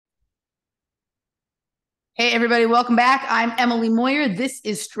Hey, everybody, welcome back. I'm Emily Moyer. This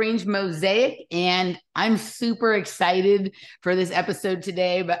is Strange Mosaic, and I'm super excited for this episode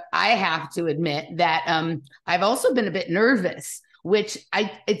today. But I have to admit that I've also been a bit nervous, which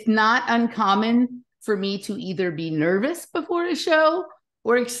it's not uncommon for me to either be nervous before a show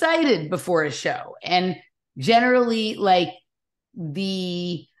or excited before a show. And generally, like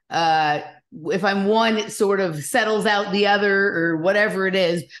the if I'm one, it sort of settles out the other or whatever it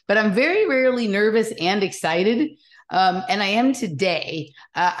is. But I'm very rarely nervous and excited. And I am today.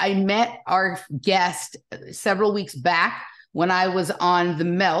 I met our guest several weeks back when I was on The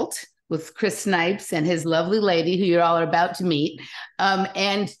Melt with Chris Snipes and his lovely lady, who you're all about to meet.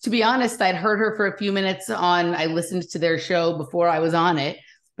 And to be honest, I'd heard her for a few minutes I listened to their show before I was on it,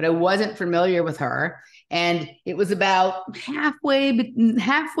 but I wasn't familiar with her. And it was about halfway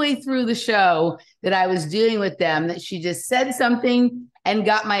through the show that I was doing with them that she just said something and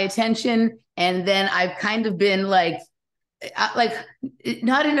got my attention. And then I've kind of been like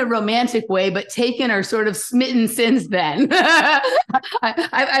not in a romantic way, but taken or sort of smitten since then.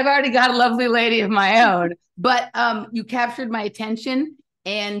 I've already got a lovely lady of my own, but you captured my attention,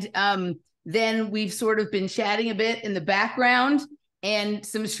 and then we've sort of been chatting a bit in the background, and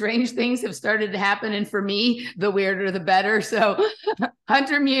some strange things have started to happen. And for me, the weirder, the better. So,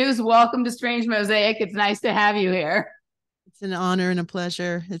 Hunter Muse, welcome to Strange Mosaic. It's nice to have you here. It's an honor and a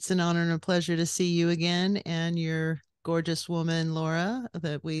pleasure. It's an honor and a pleasure to see you again and your gorgeous woman, Laura,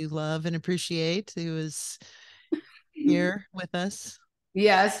 that we love and appreciate, who is here with us.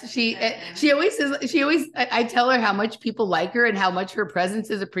 Yes, she always says I tell her how much people like her and how much her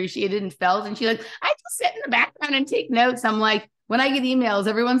presence is appreciated and felt. And she's like, I just sit in the background and take notes. I'm like, when I get emails,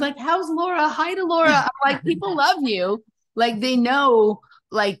 everyone's like, how's Laura? Hi to Laura. I'm like, people love you. Like they know,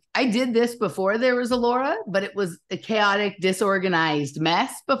 like I did this before there was a Laura, but it was a chaotic, disorganized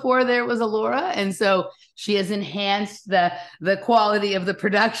mess before there was a Laura. And so she has enhanced the quality of the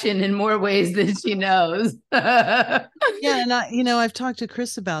production in more ways than she knows. Yeah, and I've talked to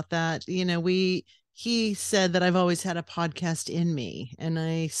Chris about that. He said that I've always had a podcast in me, and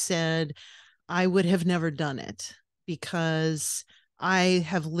I said I would have never done it because I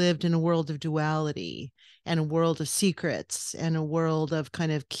have lived in a world of duality and a world of secrets and a world of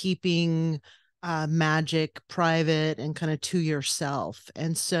kind of keeping magic private and kind of to yourself.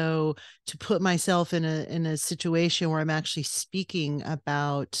 And so to put myself in a situation where I'm actually speaking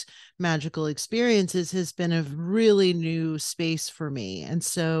about magical experiences has been a really new space for me. And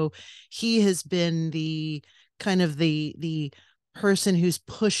so he has been the kind of the person who's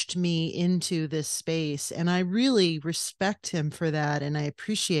pushed me into this space, and I really respect him for that, and I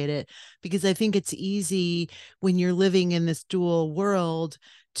appreciate it, because I think it's easy when you're living in this dual world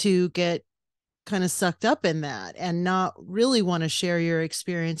to get kind of sucked up in that and not really want to share your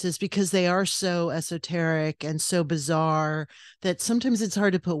experiences because they are so esoteric and so bizarre that sometimes it's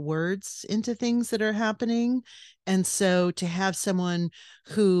hard to put words into things that are happening. And so to have someone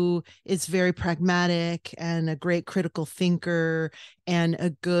who is very pragmatic and a great critical thinker and a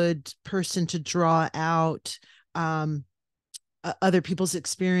good person to draw out other people's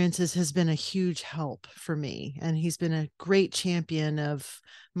experiences has been a huge help for me. And he's been a great champion of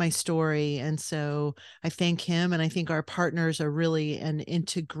my story. And so I thank him. And I think our partners are really an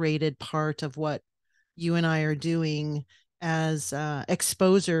integrated part of what you and I are doing as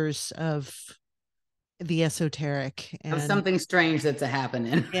exposers of the esoteric. Of And something strange that's a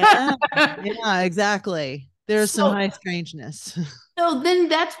happening. yeah, yeah, exactly. There's some so, high strangeness. so then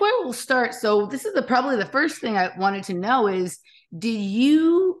that's where we'll start. So this is probably the first thing I wanted to know is did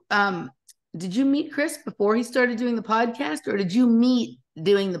you did you meet Chris before he started doing the podcast, or did you meet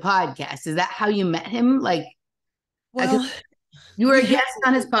doing the podcast? Is that how you met him? Like Well, you were we a have guest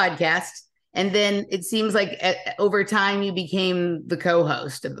on his podcast, and then it seems like over time you became the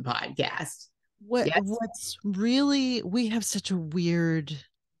co-host of the podcast. Yes. what's really, we have such a weird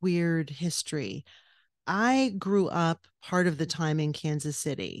history. I grew up part of the time in Kansas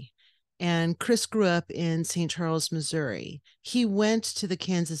City, and Chris grew up in St. Charles, Missouri. He went to the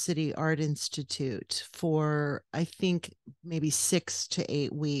Kansas City Art Institute for, I think, maybe 6 to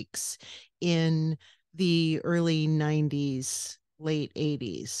 8 weeks in the early 90s, late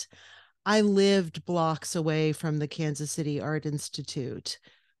 80s. I lived blocks away from the Kansas City Art Institute.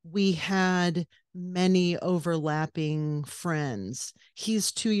 We had many overlapping friends.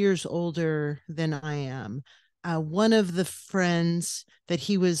 He's 2 years older than I am. One of the friends that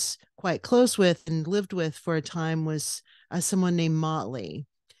he was quite close with and lived with for a time was someone named Motley.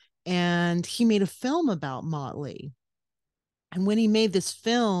 And he made a film about Motley. And when he made this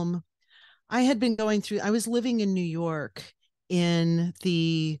film, I was living in New York in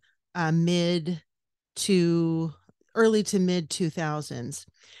the mid to early to mid 2000s.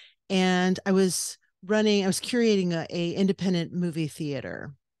 And I was curating a independent movie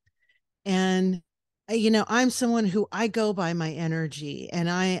theater. And I'm someone who I go by my energy, and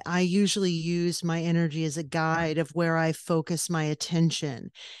I usually use my energy as a guide of where I focus my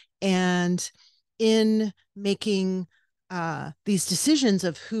attention. And in making these decisions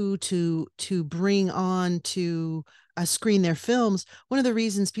of who to bring on to screen their films, one of the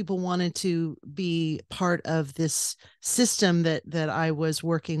reasons people wanted to be part of this system that I was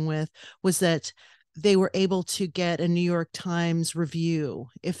working with was that they were able to get a New York Times review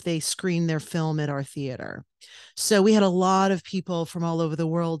if they screened their film at our theater. So we had a lot of people from all over the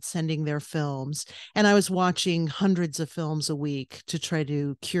world sending their films. And I was watching hundreds of films a week to try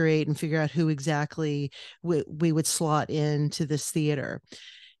to curate and figure out who exactly we would slot into this theater.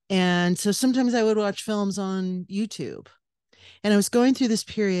 And so sometimes I would watch films on YouTube. And I was going through this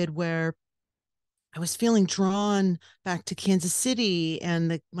period where I was feeling drawn back to Kansas City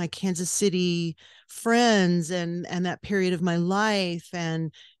and my Kansas City friends and that period of my life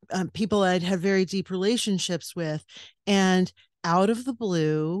and people I'd had very deep relationships with. And out of the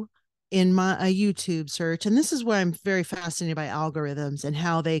blue, in a YouTube search, and this is where I'm very fascinated by algorithms and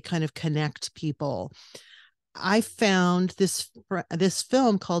how they kind of connect people. I found this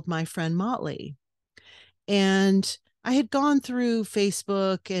film called My Friend Motley, and I had gone through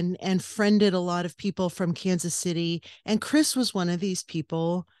Facebook and friended a lot of people from Kansas City, and Chris was one of these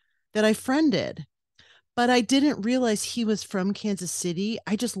people that I friended. But I didn't realize he was from Kansas City.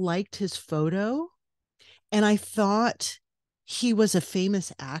 I just liked his photo, and I thought he was a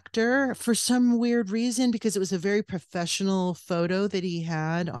famous actor for some weird reason because it was a very professional photo that he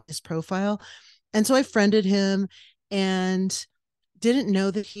had on his profile. And so I friended him and didn't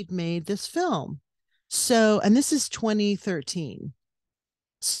know that he'd made this film. So, and this is 2013.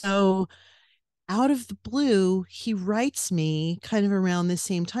 So, out of the blue, he writes me kind of around the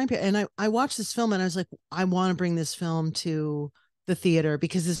same time period. And I watched this film and I was like, I want to bring this film to the theater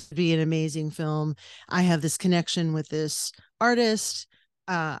because this would be an amazing film. I have this connection with this artist.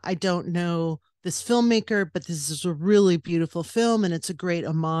 I don't know this filmmaker, but this is a really beautiful film and it's a great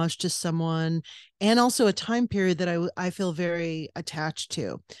homage to someone and also a time period that I feel very attached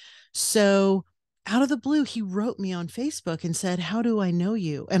to. So out of the blue, he wrote me on Facebook and said, "How do I know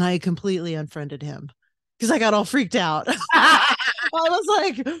you?" And I completely unfriended him because I got all freaked out. I was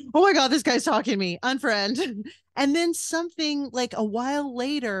like, oh my God, this guy's talking to me, unfriend. And then something like a while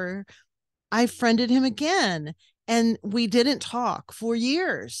later, I friended him again and we didn't talk for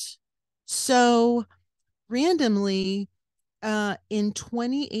years. So randomly, in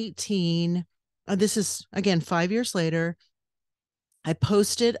 2018, this is again 5 years later, I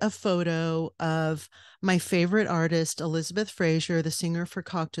posted a photo of my favorite artist, Elizabeth Fraser, the singer for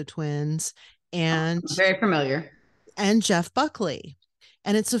Cocteau Twins, and Very familiar. Jeff Buckley.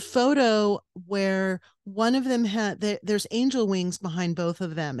 And it's a photo where one of them there's angel wings behind both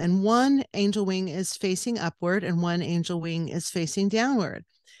of them. And one angel wing is facing upward and one angel wing is facing downward.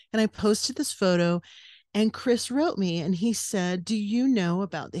 And I posted this photo and Chris wrote me and he said, "Do you know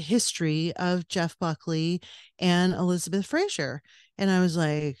about the history of Jeff Buckley and Elizabeth Fraser?" And I was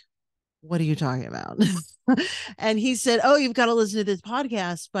like, "What are you talking about?" And he said, "Oh, you've got to listen to this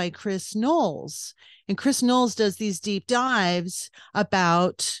podcast by Chris Knowles." And Chris Knowles does these deep dives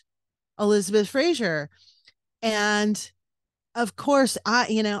about Elizabeth Fraser. And of course, I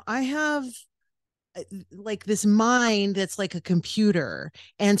have like this mind that's like a computer.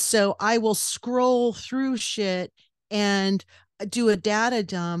 And so I will scroll through shit and do a data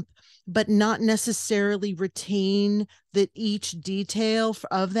dump, but not necessarily retain that each detail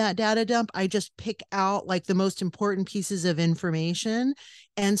of that data dump. I just pick out like the most important pieces of information.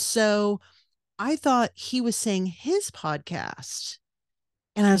 And so I thought he was saying his podcast.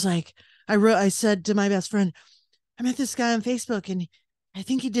 And I was like, I said to my best friend, "I met this guy on Facebook and I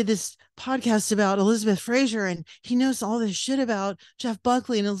think he did this podcast about Elizabeth Fraser and he knows all this shit about Jeff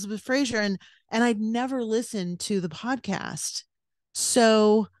Buckley and Elizabeth Fraser." And I'd never listened to the podcast.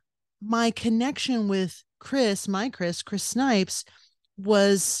 So my connection with Chris Snipes,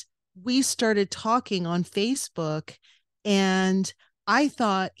 was we started talking on Facebook and I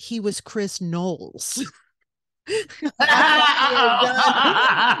thought he was Chris Knowles.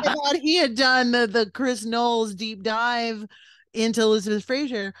 I thought he had done the Chris Knowles deep dive into Elizabeth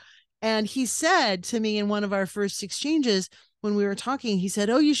Fraser. And he said to me in one of our first exchanges, when we were talking, he said,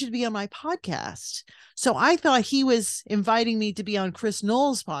 "Oh, you should be on my podcast." So I thought he was inviting me to be on Chris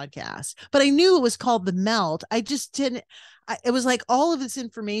Knowles' podcast, but I knew it was called The Melt. I just didn't. It was like all of this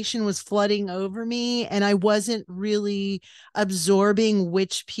information was flooding over me, and I wasn't really absorbing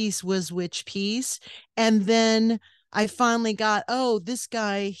which piece was which piece. And then I finally got, oh, this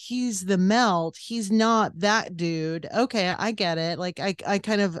guy, he's the Melt. He's not that dude. Okay, I get it. Like I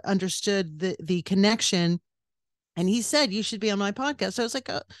kind of understood the connection. And he said, you should be on my podcast. So I was like,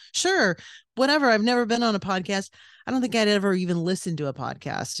 sure, whatever. I've never been on a podcast. I don't think I'd ever even listened to a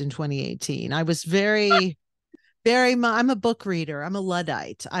podcast in 2018. I was I'm a book reader. I'm a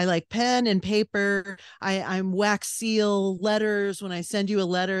Luddite. I like pen and paper. I'm wax seal letters. When I send you a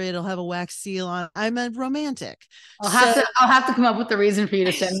letter, it'll have a wax seal on. I'm a romantic. I'll have to come up with a reason for you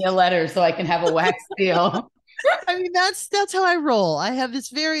to send me a letter so I can have a wax seal. I mean, that's how I roll. I have this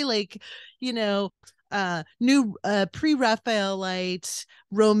very like, you know, new pre-Raphaelite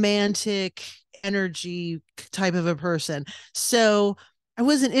romantic energy type of a person. So I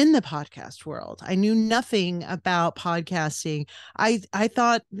wasn't in the podcast world. I knew nothing about podcasting. I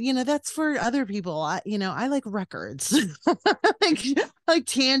thought, that's for other people. I like records, like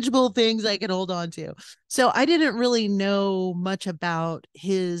tangible things I can hold on to. So I didn't really know much about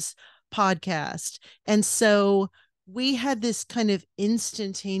his podcast. And so we had this kind of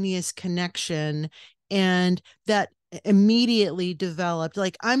instantaneous connection, and that immediately developed.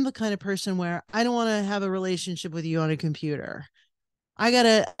 Like, I'm the kind of person where I don't want to have a relationship with you on a computer. I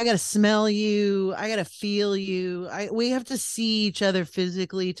gotta smell you. I gotta feel you. We have to see each other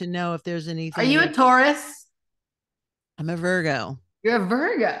physically to know if there's anything. Are you a Taurus? I'm a Virgo. You're a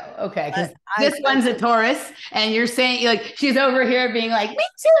Virgo. Okay. Because this one's a Taurus, and you're saying, like, she's over here being like, me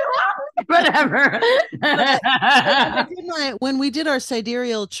too, whatever. When we did our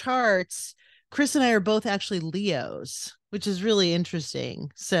sidereal charts, Chris and I are both actually Leos, which is really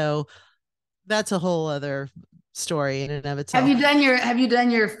interesting. That's a whole other story in and of itself. Have you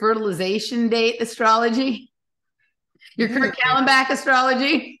done your fertilization date astrology? Your Kurt Kallenbach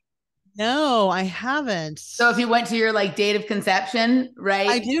astrology? No, I haven't. So if you went to your like date of conception, right?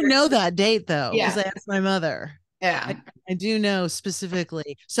 I do know that date though, because I asked my mother. Yeah. I do know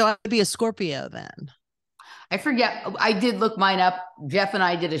specifically. So I'd be a Scorpio then. I forget. I did look mine up. Jeff and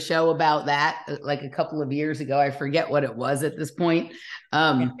I did a show about that like a couple of years ago. I forget what it was at this point.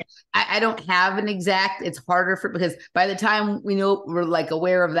 I don't have an exact. It's harder because by the time we're like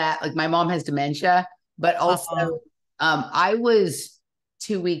aware of that, like my mom has dementia, but also I was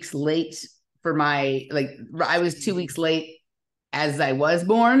 2 weeks late for I was 2 weeks late as I was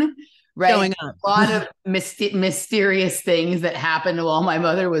born. Right. Going on. A lot of mysterious things that happened while my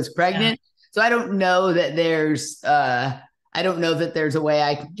mother was pregnant. Yeah. So I don't know that there's a way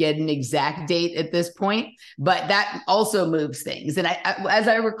I could get an exact date at this point, but that also moves things. And as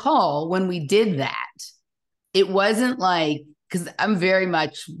I recall, when we did that, it wasn't like, because I'm very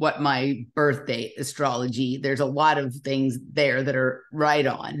much what my birth date astrology, there's a lot of things there that are right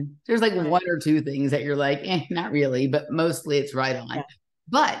on. There's like one or two things that you're like, not really, but mostly it's right on. Yeah.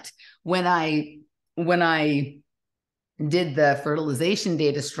 But when I did the fertilization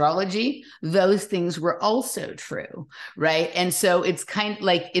date astrology, those things were also true, right? And so it's kind of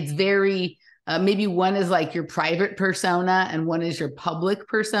like, it's very, maybe one is like your private persona and one is your public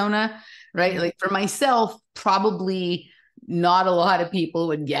persona, right? Like for myself, probably not a lot of people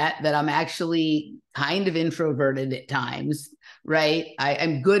would get that I'm actually kind of introverted at times, right?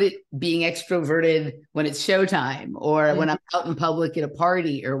 I'm good at being extroverted when it's showtime or when I'm out in public at a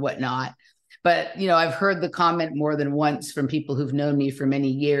party or whatnot. But, I've heard the comment more than once from people who've known me for many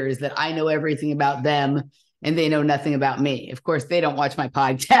years that I know everything about them and they know nothing about me. Of course, they don't watch my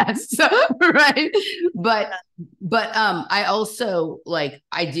podcast, right? But I also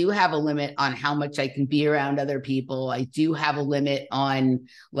I do have a limit on how much I can be around other people. I do have a limit on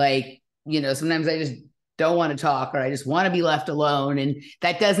sometimes I just don't want to talk or I just want to be left alone. And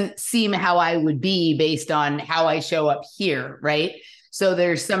that doesn't seem how I would be based on how I show up here, right? So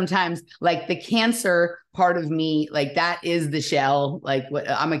there's sometimes like the Cancer part of me, like that is the shell,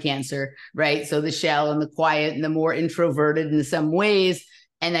 I'm a Cancer, right? So the shell and the quiet and the more introverted in some ways.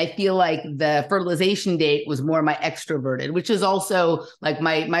 And I feel like the fertilization date was more my extroverted, which is also like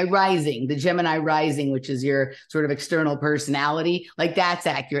my rising, the Gemini rising, which is your sort of external personality. Like that's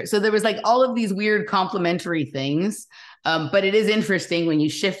accurate. So there was like all of these weird complementary things. But it is interesting when you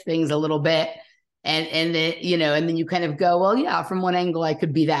shift things a little bit. And then, and then you kind of go, well, yeah, from one angle, I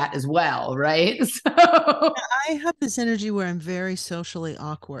could be that as well. Right. So I have this energy where I'm very socially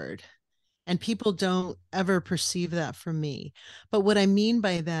awkward. And people don't ever perceive that from me. But what I mean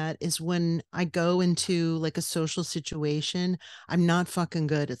by that is when I go into like a social situation, I'm not fucking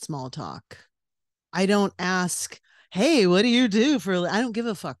good at small talk. I don't ask, "Hey, what do you do for I don't give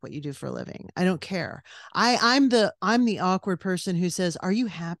a fuck what you do for a living. I don't care. I'm the awkward person who says, "Are you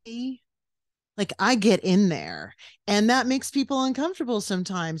happy?" Like I get in there, and that makes people uncomfortable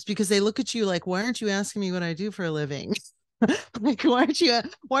sometimes because they look at you like, "Why aren't you asking me what I do for a living?" Like why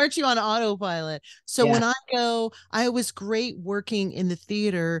aren't you on autopilot? So Yeah. when I go, I was great working in the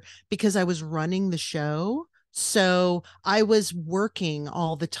theater because I was running the show. So I was working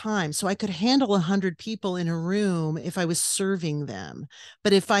all the time. So I could handle 100 people in a room if I was serving them.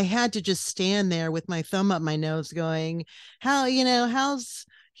 But if I had to just stand there with my thumb up my nose going, how's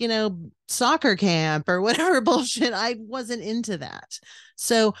soccer camp or whatever bullshit, I wasn't into that.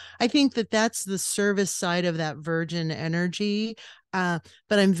 So I think that that's the service side of that virgin energy. But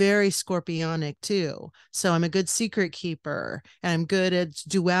I'm very scorpionic too. So I'm a good secret keeper, and I'm good at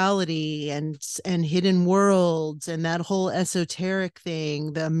duality and hidden worlds and that whole esoteric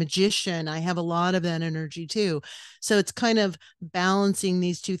thing. The magician, I have a lot of that energy too. So it's kind of balancing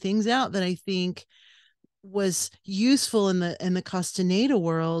these two things out that I think was useful in the Castaneda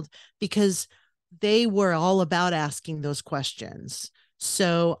world because they were all about asking those questions.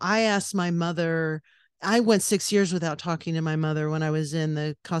 So I asked my mother. I went 6 years without talking to my mother when I was in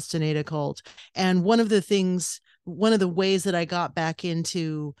the Castaneda cult. And one of the ways that I got back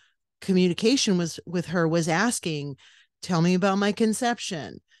into communication was with her was asking, "Tell me about my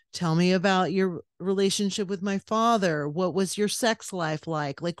conception. Tell me about your relationship with my father. What was your sex life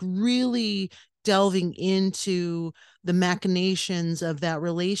like?" Like really delving into the machinations of that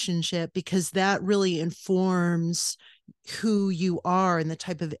relationship because that really informs who you are and the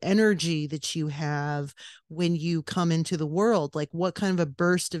type of energy that you have when you come into the world. Like what kind of a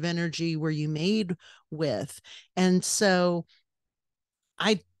burst of energy were you made with? And so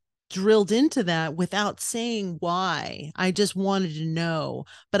I drilled into that without saying why. I just wanted to know,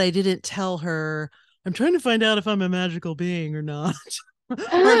 but I didn't tell her, "I'm trying to find out if I'm a magical being or not." Or if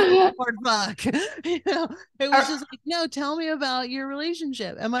I'm bored, fuck. It was Are, just like, "No, tell me about your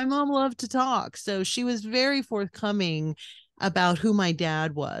relationship." And my mom loved to talk. So she was very forthcoming about who my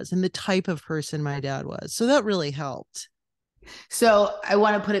dad was and the type of person my dad was. So that really helped. So I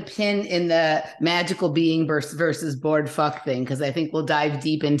want to put a pin in the magical being versus board fuck thing because I think we'll dive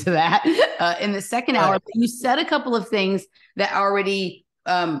deep into that in the second hour. Good. But you said a couple of things that already,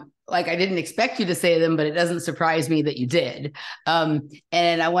 like I didn't expect you to say them, but it doesn't surprise me that you did. And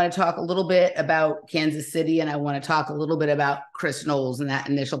I want to talk a little bit about Kansas City, and I want to talk a little bit about Chris Knowles and that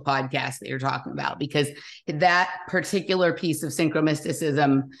initial podcast that you're talking about because that particular piece of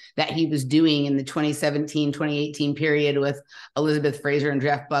synchromysticism that he was doing in the 2017 2018 period with Elizabeth Fraser and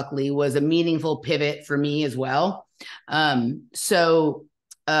Jeff Buckley was a meaningful pivot for me as well.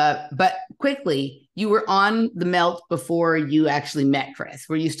 But quickly, you were on the melt before you actually met Chris.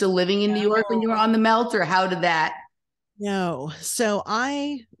 Were you still living in New York when you were on the melt, or how did that? No. So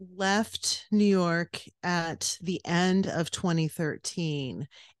I left New York at the end of 2013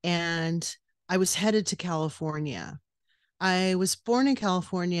 and I was headed to California. I was born in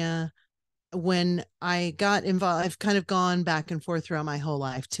California. When I got involved, I've kind of gone back and forth throughout my whole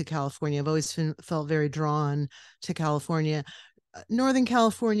life to California. I've always felt very drawn to California, Northern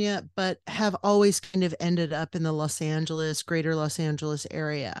California, but have always kind of ended up in the greater Los Angeles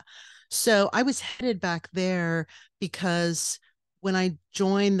area. So I was headed back there because when I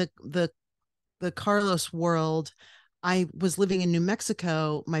joined the Carlos world, I was living in New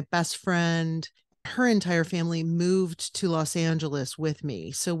Mexico. My best friend, her entire family moved to Los Angeles with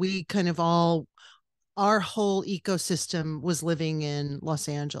me. So we kind of our whole ecosystem was living in Los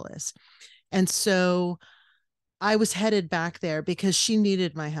Angeles. And so I was headed back there because she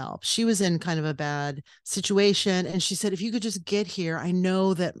needed my help. She was in kind of a bad situation. And she said, "If you could just get here, I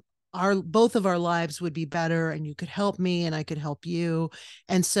know that both of our lives would be better and you could help me and I could help you."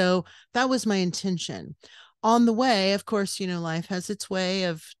 And so that was my intention. On the way, of course, life has its way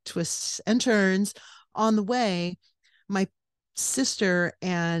of twists and turns. On the way, my sister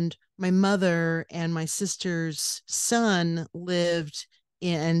and my mother and my sister's son lived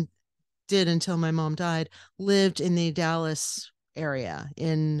in did until my mom died, lived in the Dallas area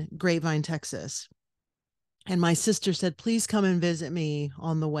in Grapevine, Texas. And my sister said, "Please come and visit me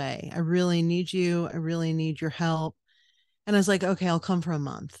on the way. I really need you. I really need your help." And I was like, "Okay, I'll come for a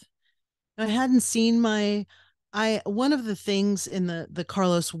month." And I hadn't seen one of the things in the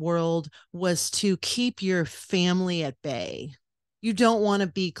Carlos world was to keep your family at bay. You don't want to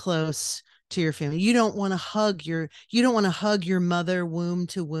be close to your family. You don't want to hug your mother womb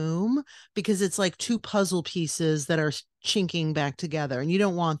to womb, because it's like two puzzle pieces that are chinking back together, and you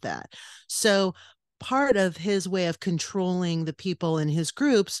don't want that. So part of his way of controlling the people in his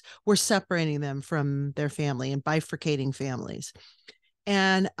groups were separating them from their family and bifurcating families.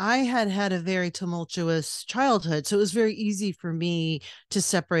 And I had had a very tumultuous childhood. So it was very easy for me to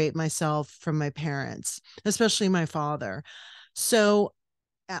separate myself from my parents, especially my father. So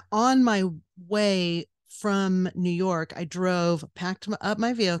on my way from New York, packed up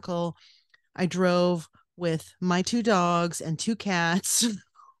my vehicle. I drove with my two dogs and two cats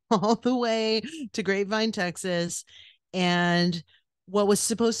all the way to Grapevine, Texas. And what was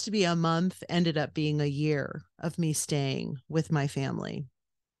supposed to be a month ended up being a year of me staying with my family.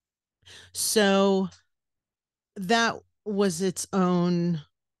 So that was its own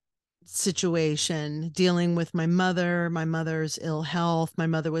situation, dealing with my mother's ill health. My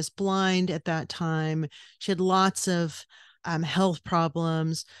mother was blind at that time. She had lots of health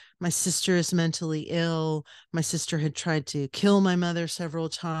problems. My sister is mentally ill. My sister had tried to kill my mother several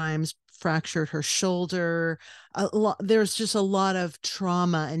times, fractured her shoulder. There's just a lot of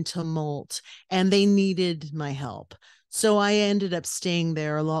trauma and tumult, and they needed my help. So I ended up staying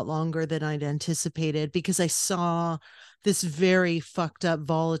there a lot longer than I'd anticipated, because I saw this very fucked up,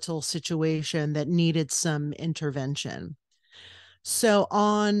 volatile situation that needed some intervention. So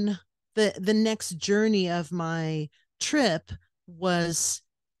on the next journey of my trip was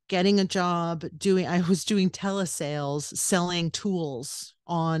getting a job I was doing telesales, selling tools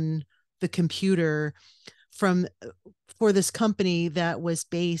on the computer from for this company that was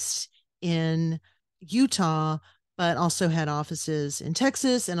based in Utah, but also had offices in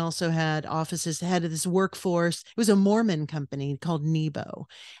Texas, and also had this workforce. It was a Mormon company called Nebo,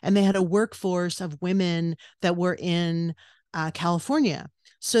 and they had a workforce of women that were in California.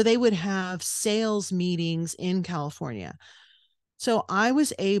 So they would have sales meetings in California. So I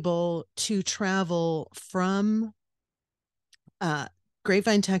was able to travel from uh,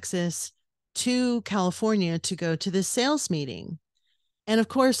 Grapevine, Texas to California to go to this sales meeting. And of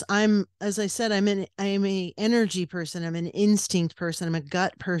course, as I said, I am a energy person. I'm an instinct person. I'm a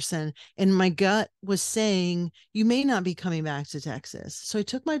gut person. And my gut was saying, you may not be coming back to Texas. So I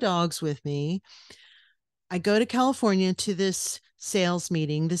took my dogs with me. I go to California to this sales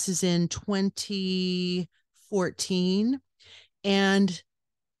meeting. This is in 2014. And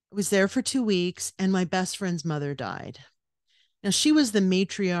I was there for 2 weeks, and my best friend's mother died. Now, she was the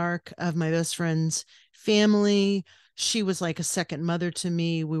matriarch of my best friend's family. She was like a second mother to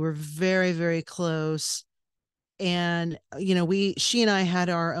me. We were very, very close. And, she and I had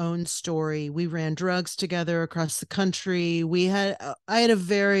our own story. We ran drugs together across the country. I had a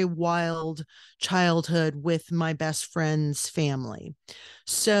very wild childhood with my best friend's family.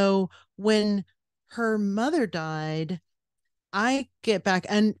 So when her mother died, I get back,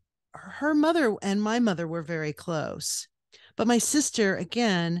 and her mother and my mother were very close. But my sister,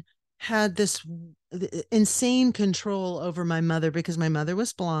 again, had this insane control over my mother, because my mother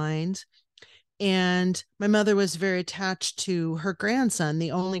was blind, and my mother was very attached to her grandson,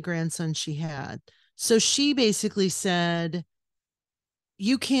 the only grandson she had. So she basically said,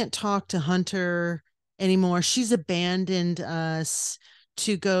 you can't talk to Hunter anymore. She's abandoned us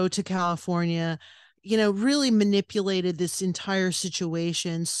to go to California. Really manipulated this entire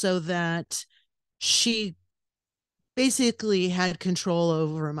situation so that she basically had control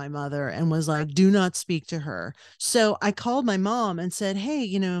over my mother, and was like, do not speak to her. So I called my mom and said,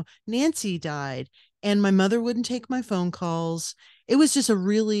 hey, Nancy died. And my mother wouldn't take my phone calls. It was just a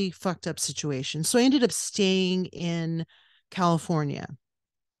really fucked up situation. So I ended up staying in California.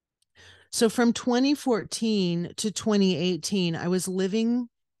 So from 2014 to 2018, I was living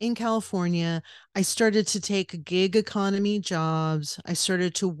in California. I started to take gig economy jobs. I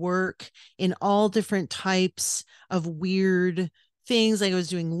started to work in all different types of weird things. Like I was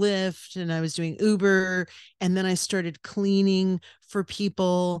doing Lyft, and I was doing Uber, and then I started cleaning for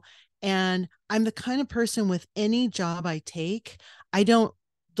people. And I'm the kind of person, with any job I take, I don't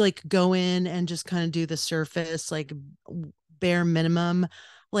like go in and just kind of do the surface, like bare minimum.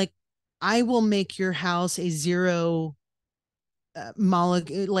 Like, I will make your house a zero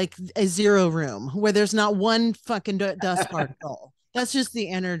like a zero room where there's not one fucking dust particle. That's just the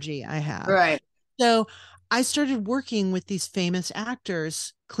energy I have. Right. So I started working with these famous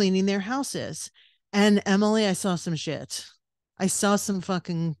actors, cleaning their houses. And Emily, I saw some shit. I saw some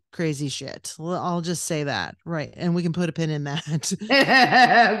fucking crazy shit. I'll just say that. Right. And we can put a pin in that.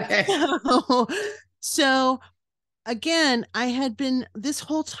 Okay. So again, this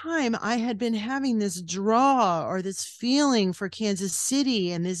whole time, I had been having this draw or this feeling for Kansas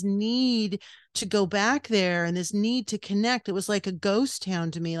City and this need to go back there and this need to connect. It was like a ghost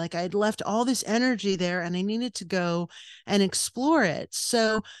town to me. Like I had left all this energy there and I needed to go and explore it.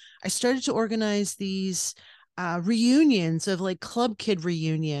 So I started to organize these reunions of like club kid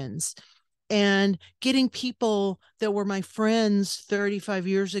reunions and getting people that were my friends 35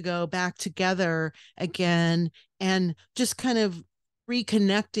 years ago back together again and just kind of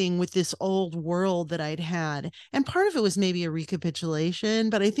reconnecting with this old world that I'd had. And part of it was maybe a recapitulation,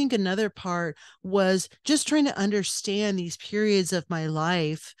 but I think another part was just trying to understand these periods of my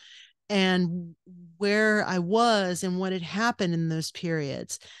life and where I was and what had happened in those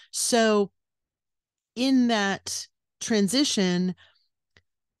periods. So in that transition,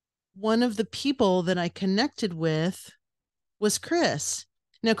 one of the people that I connected with was Chris.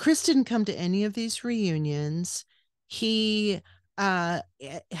 Now, Chris didn't come to any of these reunions. He had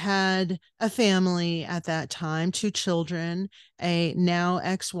a family at that time, 2 children, a now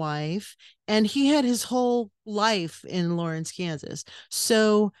ex-wife, and he had his whole life in Lawrence, Kansas.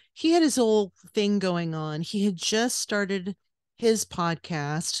 So he had his whole thing going on. He had just started his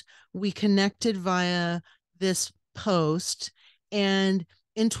podcast. We connected via this post, and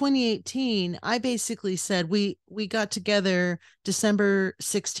in 2018, I basically said we got together December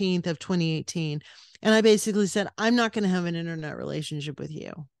 16th of 2018, and I basically said I'm not going to have an internet relationship with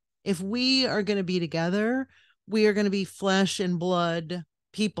you. If we are going to be together, we are going to be flesh and blood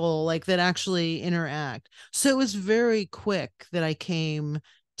people like that actually interact. So it was very quick that I came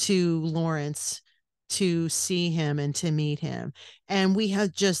to Lawrence to see him and to meet him, and we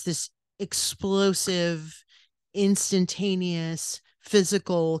had just this explosive, instantaneous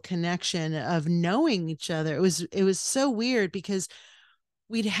physical connection of knowing each other. It was so weird because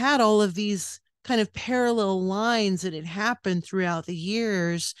we'd had all of these kind of parallel lines that had happened throughout the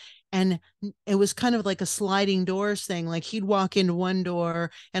years, and it was kind of like a sliding doors thing. Like he'd walk into one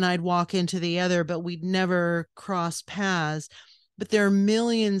door and I'd walk into the other, but we'd never cross paths. But there are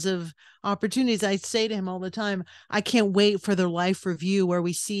millions of opportunities. I say to him all the time, I can't wait for the life review where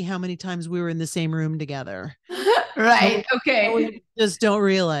we see how many times we were in the same room together. Right. Okay. We just don't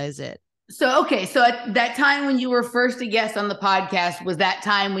realize it. So, okay. So at that time when you were first a guest on the podcast, was that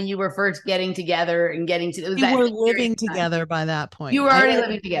time when you were first getting together and getting to, We were living together by that point. You were already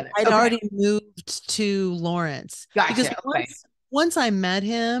living together. I'd already moved to Lawrence. Gotcha. Because okay. once I met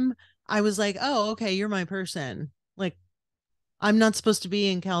him, I was like, oh, okay, you're my person. Like, I'm not supposed to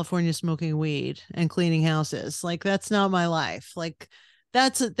be in California smoking weed and cleaning houses. Like, that's not my life. Like,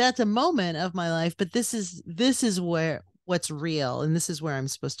 that's a moment of my life, but this is where what's real, and this is where I'm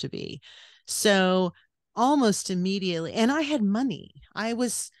supposed to be. So almost immediately, and I had money. I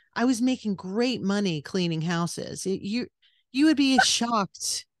was making great money cleaning houses. You would be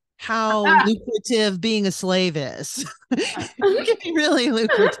shocked how lucrative being a slave is. It can be really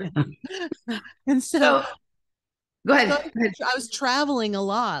lucrative. And so go ahead. I was traveling a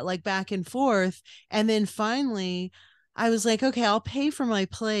lot, like back and forth. And then finally I was like, okay, I'll pay for my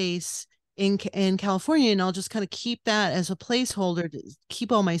place in California, and I'll just kind of keep that as a placeholder to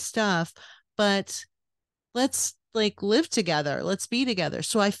keep all my stuff. But let's like live together. Let's be together.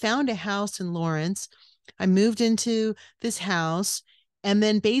 So I found a house in Lawrence. I moved into this house, and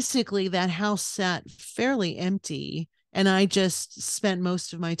then basically that house sat fairly empty, and I just spent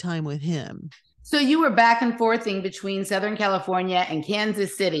most of my time with him. So you were back and forthing between Southern California and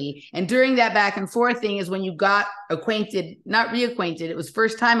Kansas City. And during that back and forthing is when you got acquainted, not reacquainted. It was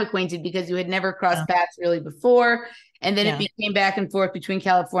first time acquainted because you had never crossed paths really before. And then it became back and forth between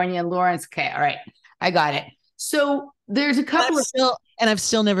California and Lawrence. Okay. All right. I got it. So there's a couple I've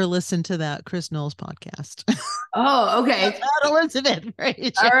still never listened to that Chris Knowles podcast. Oh, okay. Elizabeth.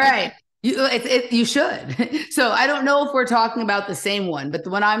 Right? All right. You should. So I don't know if we're talking about the same one, but the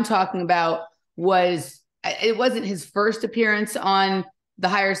one I'm talking about it wasn't his first appearance on the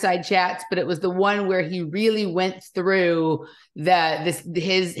Higher Side Chats, but it was the one where he really went through his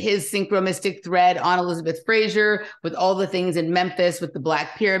synchromistic thread on Elizabeth Fraser with all the things in Memphis with the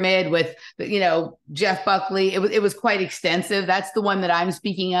Black Pyramid with Jeff Buckley. It was quite extensive. That's the one that I'm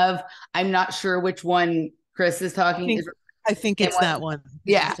speaking of. I'm not sure which one Chris is talking. I think it's that one.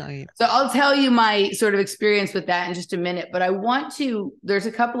 Yeah. So I'll tell you my sort of experience with that in just a minute, but there's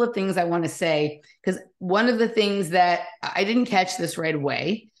a couple of things I want to say, because one of the things that I didn't catch this right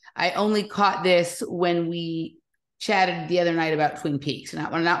away. I only caught this when we chatted the other night about Twin Peaks,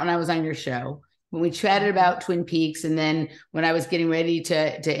 not when I was on your show, when we chatted about Twin Peaks. And then when I was getting ready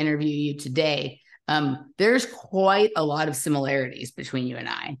to interview you today, there's quite a lot of similarities between you and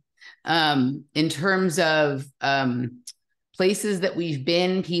I. in terms of places that we've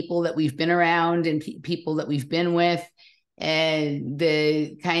been, people that we've been around, and people that we've been with, and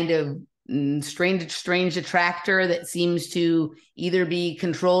the kind of strange attractor that seems to either be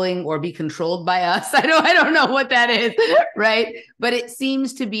controlling or be controlled by us. I don't know what that is, right? But it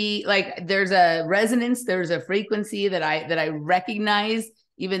seems to be like there's a resonance, there's a frequency that I recognize,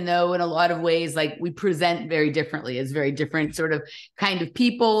 even though in a lot of ways, like, we present very differently as very different sort of kind of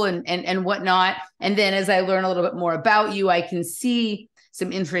people and whatnot. And then as I learn a little bit more about you, I can see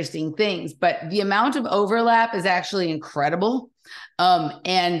some interesting things, but the amount of overlap is actually incredible.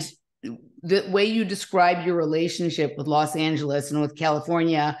 And the way you describe your relationship with Los Angeles and with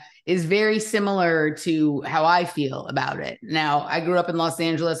California is very similar to how I feel about it. Now, I grew up in Los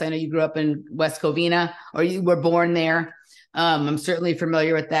Angeles. I know you grew up in West Covina, or you were born there. I'm certainly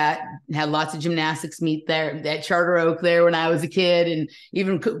familiar with that. Had lots of gymnastics meet there at Charter Oak there when I was a kid, and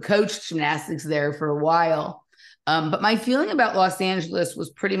even coached gymnastics there for a while. But my feeling about Los Angeles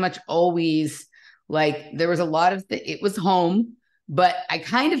was pretty much always like there was a lot of it was home, but I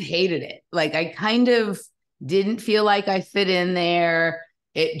kind of hated it. Like, I kind of didn't feel like I fit in there.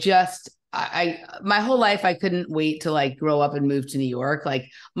 It just, my whole life, I couldn't wait to like grow up and move to New York. Like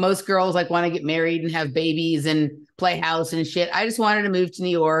most girls, like, want to get married and have babies and play house and shit. I just wanted to move to New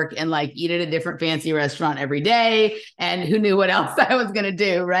York and like eat at a different fancy restaurant every day. And who knew what else I was going to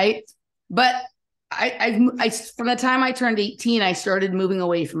do. Right. But I from the time I turned 18, I started moving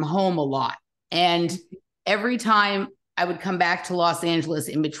away from home a lot. And every time I would come back to Los Angeles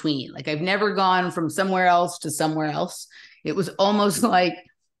in between, like, I've never gone from somewhere else to somewhere else. It was almost like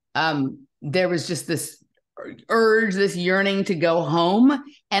there was just this urge, this yearning to go home.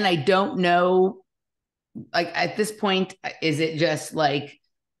 And I don't know, like, at this point, is it just like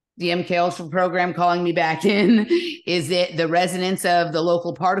the MK Ultra program calling me back in? Is it the resonance of the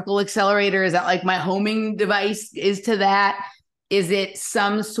local particle accelerator? Is that like my homing device is to that? Is it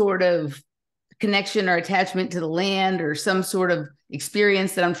some sort of connection or attachment to the land or some sort of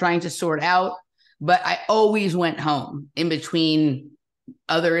experience that I'm trying to sort out? But I always went home in between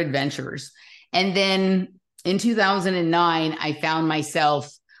other adventures. And then in 2009, I found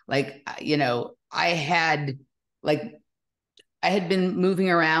myself like, I had been moving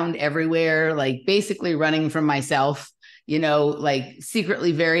around everywhere, like basically running from myself, like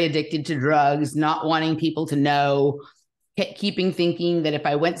secretly very addicted to drugs, not wanting people to know, keeping thinking that if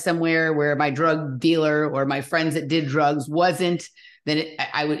I went somewhere where my drug dealer or my friends that did drugs wasn't, then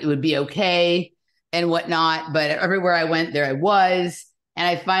it would be okay and whatnot. But everywhere I went, there I was. And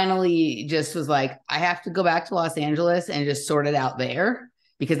I finally just was like, I have to go back to Los Angeles and just sort it out there,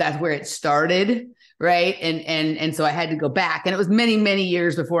 because that's where it started. Right. And so I had to go back, and it was many, many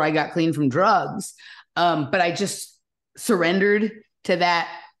years before I got clean from drugs. But I just surrendered to that.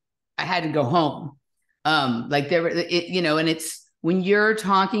 I had to go home. And it's when you're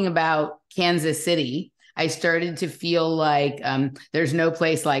talking about Kansas City, I started to feel like there's no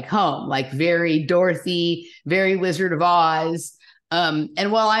place like home, like very Dorothy, very Wizard of Oz.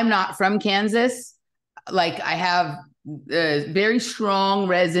 And while I'm not from Kansas, like, I have very strong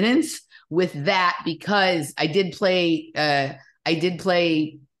resonance with that, because I did play,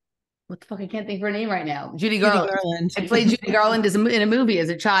 what the fuck? I can't think of her name right now. Judy Garland. I played Judy Garland in a movie as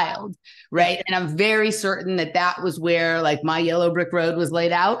a child. Right. And I'm very certain that was where like my yellow brick road was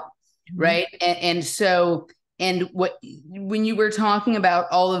laid out. Right. And when you were talking about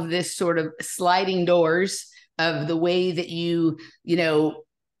all of this sort of sliding doors of the way that you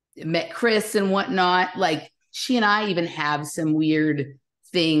met Chris and whatnot, like, she and I even have some weird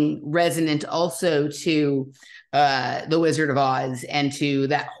thing resonant also to the Wizard of Oz and to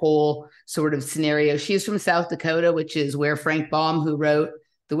that whole sort of scenario. She's from South Dakota, which is where Frank Baum, who wrote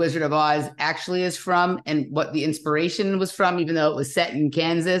The Wizard of Oz, actually is from, and what the inspiration was from, even though it was set in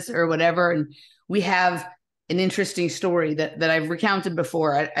Kansas or whatever. And we have an interesting story that I've recounted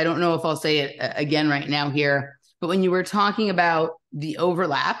before. I don't know if I'll say it again right now here, but when you were talking about the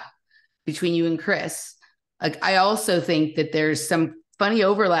overlap between you and Chris, like, I also think that there's some funny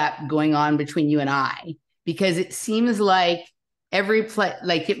overlap going on between you and I, because it seems like every play,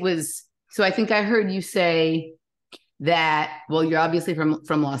 like it was. So I think I heard you say that, well, you're obviously from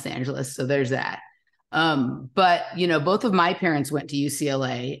Los Angeles, so there's that. But both of my parents went to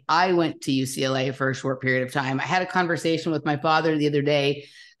UCLA. I went to UCLA for a short period of time. I had a conversation with my father the other day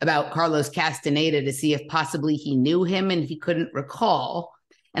about Carlos Castaneda to see if possibly he knew him, and he couldn't recall.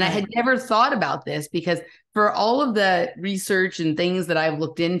 And I had never thought about this, because for all of the research and things that I've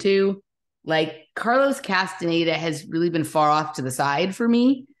looked into, like, Carlos Castaneda has really been far off to the side for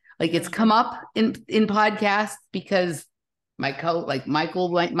me. Like, it's come up in podcasts because like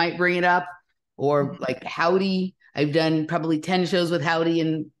Michael might bring it up, or like Howdy. I've done probably 10 shows with Howdy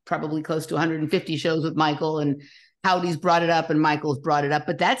and probably close to 150 shows with Michael, and Howdy's brought it up and Michael's brought it up.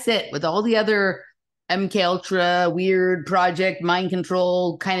 But that's it. With all the other MK Ultra, weird project, mind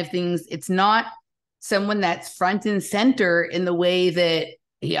control kind of things, it's not someone that's front and center in the way that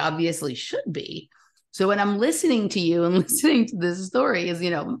he obviously should be. So when I'm listening to you and listening to this story, is,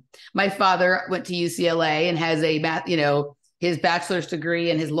 my father went to UCLA and has his bachelor's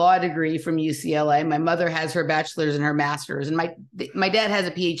degree and his law degree from UCLA. My mother has her bachelor's and her master's, and my dad has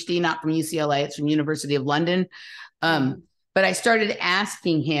a PhD, not from UCLA, it's from University of London. But I started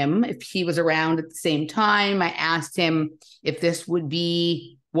asking him if he was around at the same time. I asked him if this would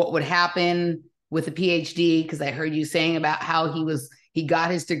be what would happen with a PhD, because I heard you saying about how he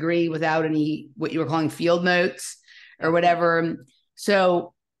got his degree without any, what you were calling field notes or whatever.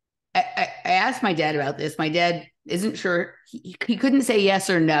 So I asked my dad about this. My dad isn't sure. He couldn't say yes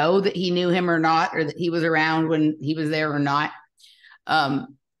or no that he knew him or not, or that he was around when he was there or not. And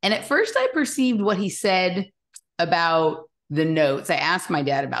at first I perceived what he said about the notes. I asked my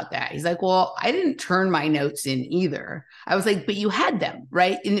dad about that. He's like, well, I didn't turn my notes in either. I was like, but you had them,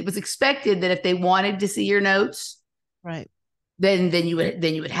 right? And it was expected that if they wanted to see your notes, right, then you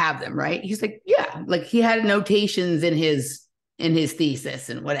would have them, right? He's like, yeah, like he had notations in his thesis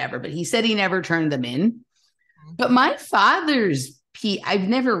and whatever, but he said he never turned them in. But my father's I've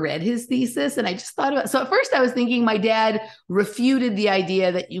never read his thesis, and I just thought about, so at first I was thinking my dad refuted the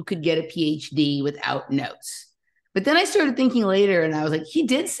idea that you could get a PhD without notes. But then I started thinking later, and I was like, he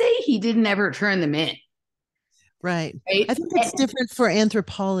did say he didn't ever turn them in. Right. I think it's different for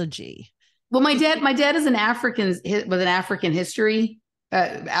anthropology. Well, my dad is an African history,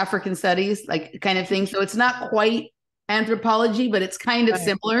 African studies, like kind of thing. So it's not quite anthropology, but it's kind of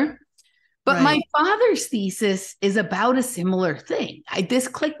similar. But my father's thesis is about a similar thing. This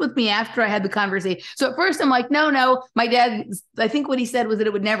clicked with me after I had the conversation. So at first I'm like, no, my dad, I think what he said was that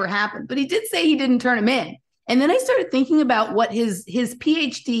it would never happen. But he did say he didn't turn him in. And then I started thinking about what his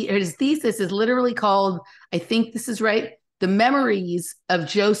PhD or his thesis is literally called. I think this is right. The Memories of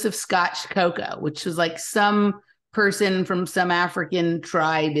Joseph Scotch Coco, which was like some person from some African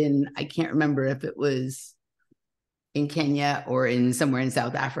tribe I can't remember if it was in Kenya or somewhere in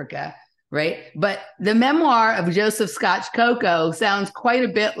South Africa. Right. But the memoir of Joseph Scotch Coco sounds quite a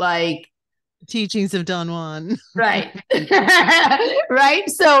bit like Teachings of Don Juan. Right. Right.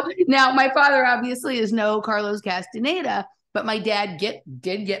 So now my father obviously is no Carlos Castaneda, but my dad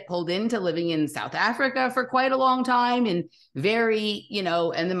did get pulled into living in South Africa for quite a long time, and very,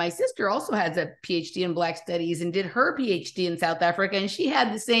 and then my sister also has a PhD in Black Studies and did her PhD in South Africa, and she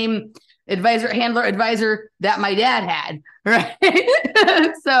had the same advisor that my dad had.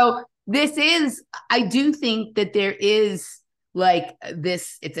 Right. So I do think that there is like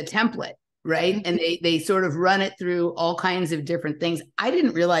this, it's a template, right? And they sort of run it through all kinds of different things. I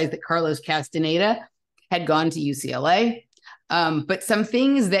didn't realize that Carlos Castaneda had gone to UCLA. But some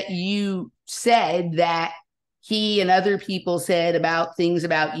things that you said that he and other people said about things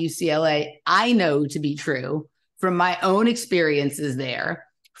about UCLA, I know to be true from my own experiences there,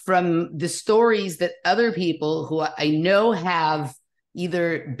 from the stories that other people who I know have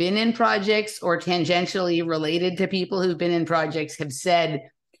either been in projects or tangentially related to people who've been in projects have said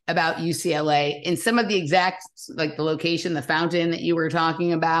about UCLA, and some of the exact, like the location, the fountain that you were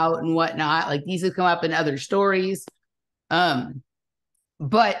talking about and whatnot, like these have come up in other stories. But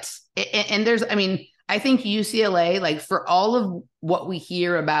there's, I think UCLA, like for all of what we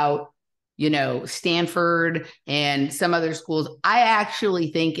hear about, Stanford and some other schools, I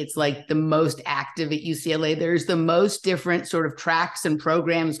actually think it's like the most active at UCLA. There's the most different sort of tracks and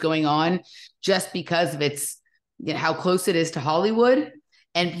programs going on just because of its, how close it is to Hollywood.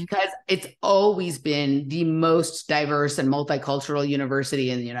 And because it's always been the most diverse and multicultural university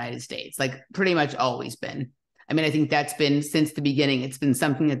in the United States, like pretty much always been. I think that's been since the beginning. It's been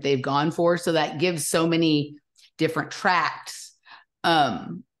something that they've gone for. So that gives so many different tracks.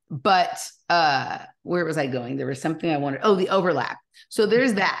 But where was I going? There was something I wanted. Oh, the overlap. So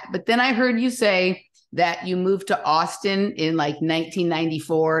there's that. But then I heard you say that you moved to Austin in like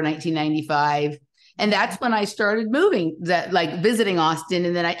 1994, 1995. And that's when I started visiting Austin.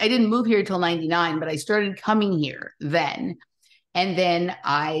 And then I didn't move here till 99, but I started coming here then. And then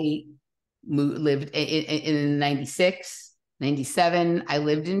I lived in 96, 97. I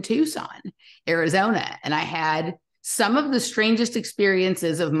lived in Tucson, Arizona, and I had some of the strangest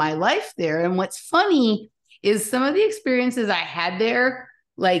experiences of my life there. And what's funny is some of the experiences I had there,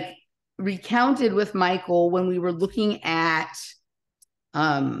 like recounted with Michael when we were looking at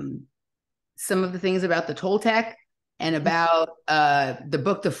some of the things about the Toltec and about the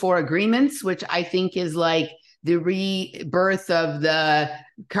book The Four Agreements, which I think is like the rebirth of the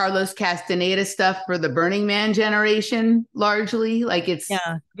Carlos Castaneda stuff for the Burning Man generation, largely. Like it's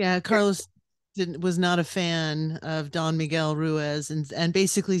yeah. Carlos was not a fan of Don Miguel Ruiz, and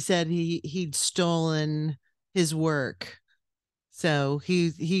basically said he'd stolen his work. So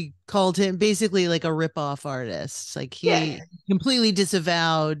he called him basically like a ripoff artist. Like yeah. he completely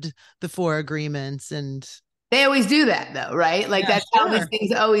disavowed the Four Agreements. And They always do that though, right? Like yeah, that's how these sure.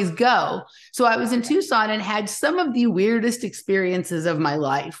 things always go. So I was in Tucson and had some of the weirdest experiences of my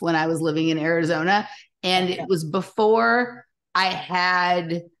life when I was living in Arizona. And it was before I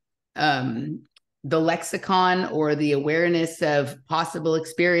had um, the lexicon or the awareness of possible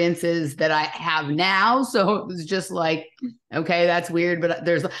experiences that I have now. So it was just like, okay, that's weird. But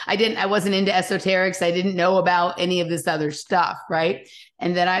I wasn't into esoterics. I didn't know about any of this other stuff. Right.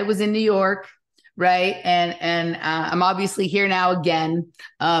 And then I was in New York, right, and I'm obviously here now again,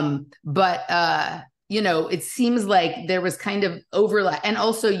 but it seems like there was kind of overlap. And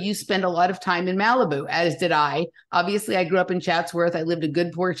also you spend a lot of time in Malibu, as did I. Obviously I grew up in Chatsworth. I lived a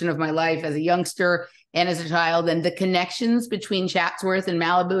good portion of my life as a youngster and as a child, and the connections between Chatsworth and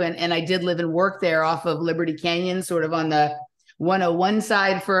Malibu, and I did live and work there off of Liberty Canyon, sort of on the 101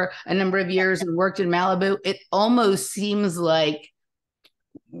 side for a number of years, and worked in Malibu. It almost seems like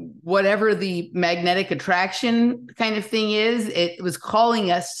whatever the magnetic attraction kind of thing is, it was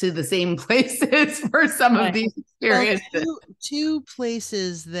calling us to the same places for some of these experiences. Well, two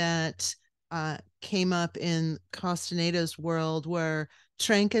places that came up in Castaneda's world were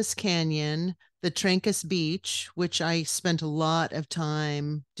Trancas Canyon, the Trancas Beach, which I spent a lot of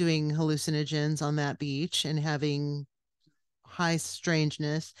time doing hallucinogens on that beach and having high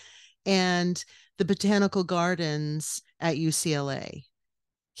strangeness, and the botanical gardens at UCLA.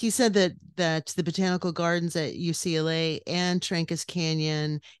 He said that the botanical gardens at UCLA and Trancas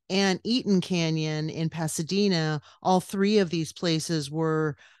Canyon and Eaton Canyon in Pasadena, all three of these places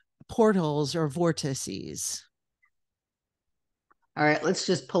were portals or vortices. All right, let's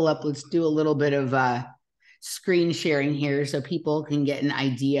do a little bit of screen sharing here so people can get an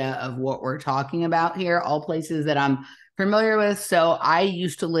idea of what we're talking about here, all places that I'm familiar with. So I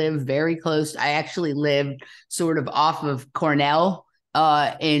used to live very close. I actually lived sort of off of Cornell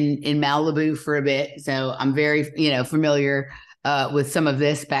in Malibu for a bit. So I'm very, familiar with some of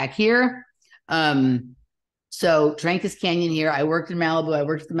this back here. So Trancas Canyon here. I worked in Malibu. I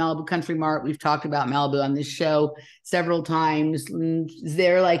worked at the Malibu Country Mart. We've talked about Malibu on this show several times. Is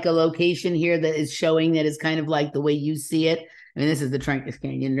there like a location here that is showing that is kind of like the way you see it? I mean, this is the Trancas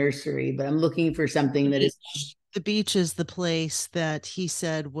Canyon Nursery, but I'm looking for something that is. The beach is the place that he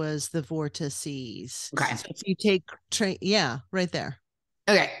said was the vortices. Okay. So if you take yeah, right there.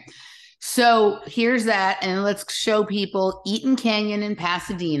 Okay. So here's that. And let's show people Eaton Canyon in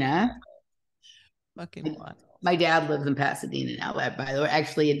Pasadena. Fucking wild. My dad lives in Pasadena now, by the way,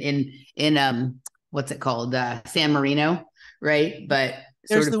 actually in what's it called? San Marino, right? But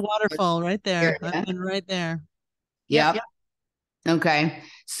there's the waterfall right there. Right there. Yep. Okay.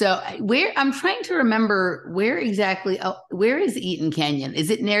 So I'm trying to remember where exactly, where is Eaton Canyon? Is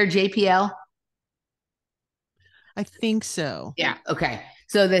it near JPL? I think so. Yeah. Okay.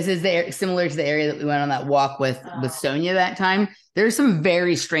 So this is similar to the area that we went on that walk with Sonia that time. There's some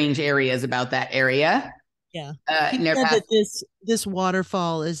very strange areas about that area. Yeah. He said that this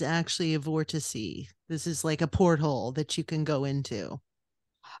waterfall is actually a vortice. This is like a porthole that you can go into.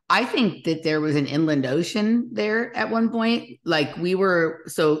 I think that there was an inland ocean there at one point. Like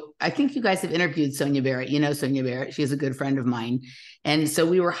so I think you guys have interviewed Sonia Barrett. You know Sonia Barrett. She's a good friend of mine. And so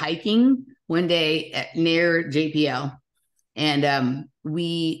we were hiking one day near JPL. And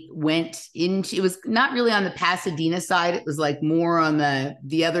we went into, it was not really on the Pasadena side. It was like more on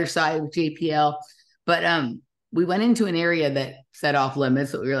the other side of JPL. But we went into an area that set off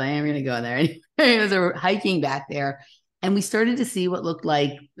limits. So we were like, I'm going to go there. Anyway, so we're hiking back there. And we started to see what looked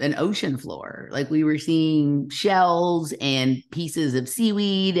like an ocean floor. Like we were seeing shells and pieces of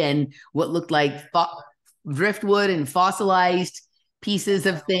seaweed and what looked like driftwood and fossilized pieces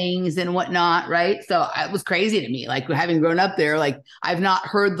of things and whatnot, right? So it was crazy to me, like having grown up there, like I've not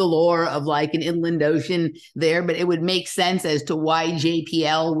heard the lore of like an inland ocean there, but it would make sense as to why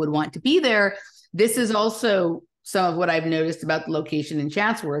JPL would want to be there. This is also some of what I've noticed about the location in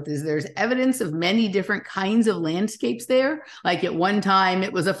Chatsworth is there's evidence of many different kinds of landscapes there. Like at one time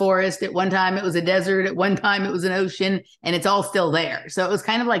it was a forest, at one time it was a desert, at one time it was an ocean, and it's all still there. So it was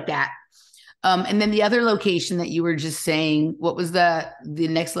kind of like that. And then the other location that you were just saying, what was the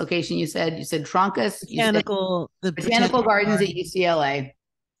next location you said? You said Trancas? The Botanical Gardens at UCLA.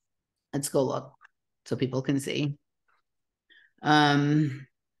 Let's go look so people can see. Let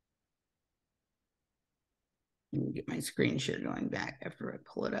me get my screen share going back after I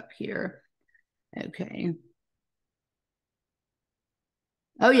pull it up here. Okay.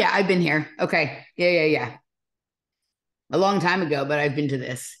 Oh yeah, I've been here. Okay. Yeah. A long time ago, but I've been to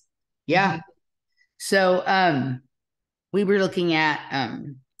this. Yeah. Mhm. So we were looking at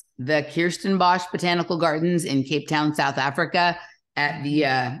the Kirstenbosch Botanical Gardens in Cape Town, South Africa, at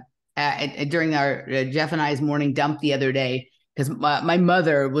the during our Jeff and I's morning dump the other day, because my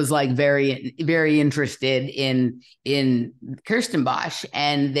mother was like very interested in Kirstenbosch,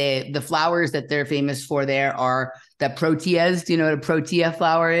 and the flowers that they're famous for there are the proteas. Do you know what a protea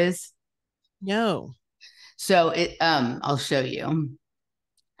flower is? No. So I'll show you.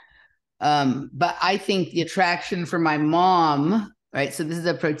 But I think the attraction for my mom, right? So this is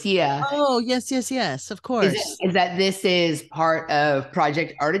a protea. Oh, yes, of course. Is that this is part of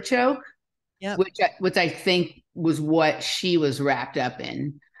Project Artichoke, Yep. which I think was what she was wrapped up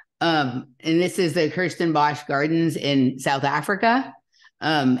in. And this is the Kirsten Bosch Gardens in South Africa.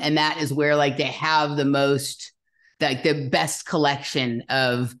 And that is where like they have the most, like the best collection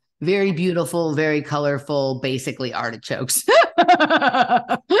of very beautiful, very colorful, basically artichokes.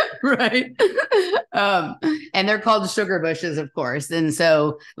 Right. Um, and they're called sugar bushes, of course. And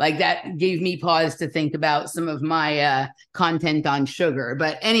so like that gave me pause to think about some of my content on sugar.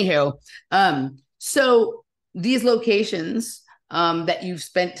 But anywho, so these locations that you've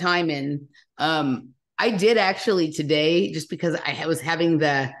spent time in, I did actually today, just because I was having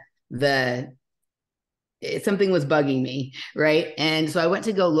something was bugging me, right? And so I went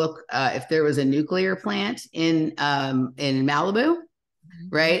to go look if there was a nuclear plant in Malibu,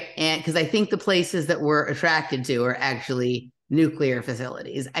 right? And because I think the places that we're attracted to are actually nuclear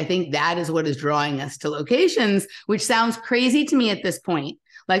facilities. I think that is what is drawing us to locations, which sounds crazy to me at this point.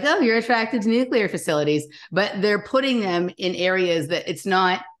 Like, oh, you're attracted to nuclear facilities, but they're putting them in areas that it's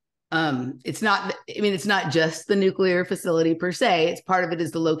not, I mean, it's not just the nuclear facility per se. It's part of it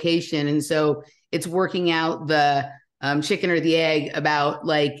is the location. And so it's working out the chicken or the egg about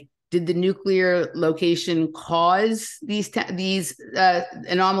like, did the nuclear location cause these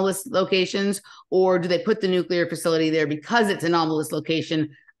anomalous locations, or do they put the nuclear facility there because it's an anomalous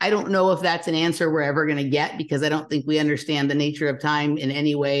location? I don't know if that's an answer we're ever going to get, because I don't think we understand the nature of time in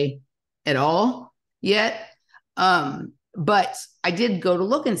any way at all yet. But I did go to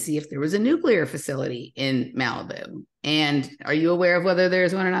look and see if there was a nuclear facility in Malibu. And are you aware of whether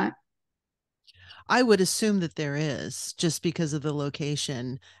there's one or not? I would assume that there is, just because of the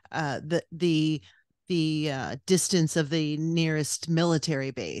location, the distance of the nearest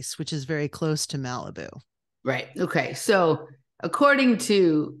military base, which is very close to Malibu. Right. Okay. So, according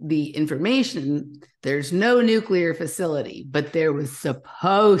to the information, there's no nuclear facility, but there was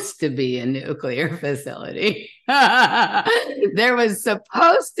supposed to be a nuclear facility. There was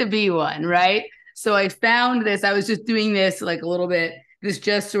supposed to be one, right? So, I found this. I was just doing this like a little bit. This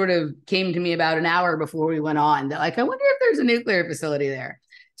just sort of came to me about an hour before we went on. That, like, I wonder if there's a nuclear facility there.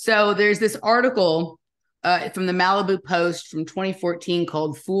 So, there's this article from the Malibu Post from 2014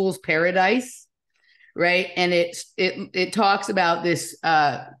 called Fool's Paradise, right? And it talks about this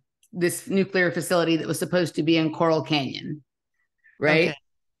nuclear facility that was supposed to be in Coral Canyon, right? Okay.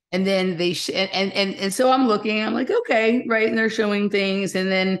 And then and so I'm looking, I'm like, okay, right? And they're showing things, and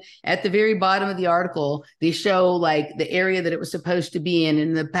then at the very bottom of the article, they show like the area that it was supposed to be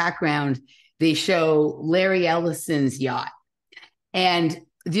in the background, they show Larry Ellison's yacht. And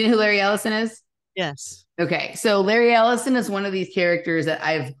do you know who Larry Ellison is? Yes. Okay, so Larry Ellison is one of these characters that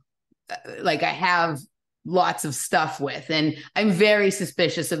I have lots of stuff with, and I'm very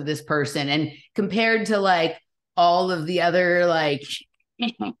suspicious of this person. And compared to like all of the other like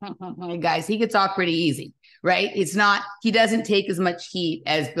guys, he gets off pretty easy, right? He doesn't take as much heat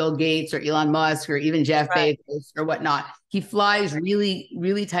as Bill Gates or Elon Musk or even Jeff Right. Bezos or whatnot. He flies really,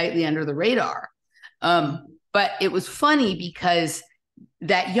 really tightly under the radar. But it was funny because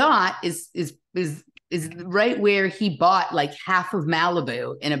that yacht is right where he bought like half of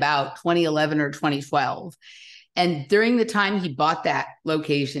Malibu in about 2011 or 2012. And during the time he bought that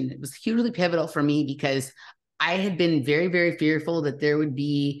location, it was hugely pivotal for me because I had been very, very fearful that there would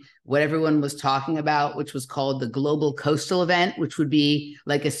be what everyone was talking about, which was called the global coastal event, which would be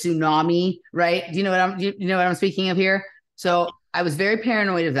like a tsunami, right? Do you know what I'm speaking of here? So I was very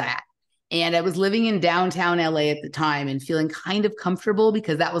paranoid of that. And I was living in downtown LA at the time and feeling kind of comfortable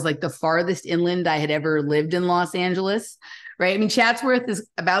because that was like the farthest inland I had ever lived in Los Angeles, right? I mean, Chatsworth is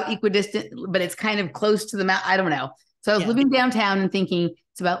about equidistant, but it's kind of close to the mountain. I don't know. So I was Yeah. living downtown and thinking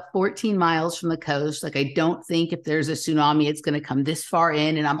it's about 14 miles from the coast. Like, I don't think if there's a tsunami, it's going to come this far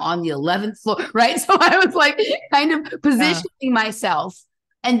in. And I'm on the 11th floor, right? So I was like kind of positioning myself.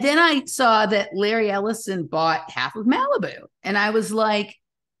 And then I saw that Larry Ellison bought half of Malibu. And I was like,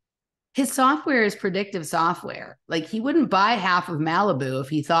 his software is predictive software. Like, he wouldn't buy half of Malibu if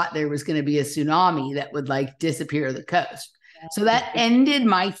he thought there was going to be a tsunami that would like disappear the coast. So that ended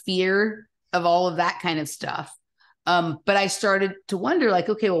my fear of all of that kind of stuff. But I started to wonder, like,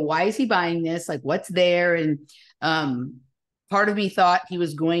 okay, well, why is he buying this? Like, what's there? And part of me thought he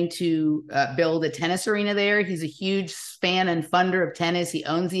was going to build a tennis arena there. He's a huge fan and funder of tennis. He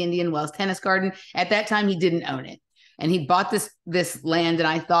owns the Indian Wells Tennis Garden. At that time, he didn't own it. And he bought this land, and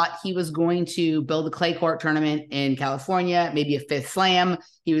I thought he was going to build a clay court tournament in California, maybe a fifth slam.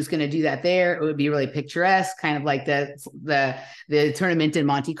 He was going to do that there. It would be really picturesque, kind of like the tournament in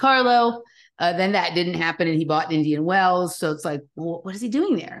Monte Carlo. Then that didn't happen, and he bought Indian Wells. So it's like, well, what is he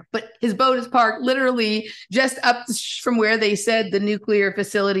doing there? But his boat is parked literally just up from where they said the nuclear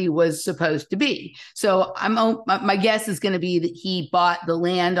facility was supposed to be. So my guess is going to be that he bought the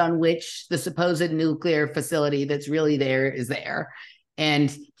land on which the supposed nuclear facility that's really there is there.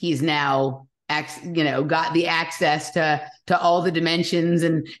 And he's now got the access to all the dimensions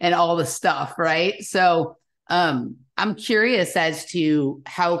and all the stuff, right? So I'm curious as to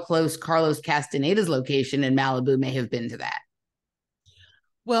how close Carlos Castaneda's location in Malibu may have been to that.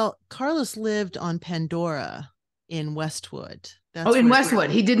 Well, Carlos lived on Pandora in Westwood. In Westwood.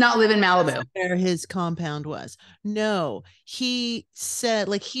 He did not live in Malibu. Where his compound was. No, he said,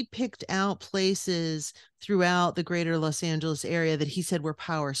 like, he picked out places throughout the greater Los Angeles area that he said were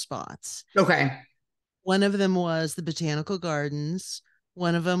power spots. Okay. One of them was the Botanical Gardens.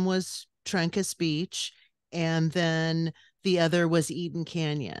 One of them was Trancas Beach. And then the other was Eaton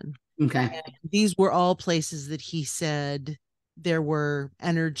Canyon. Okay. And these were all places that he said there were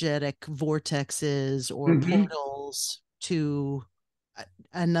energetic vortexes or portals to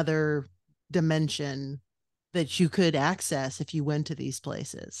another dimension that you could access if you went to these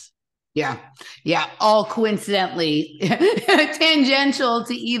places. Yeah. All coincidentally tangential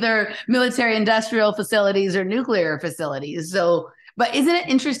to either military industrial facilities or nuclear facilities. So, but isn't it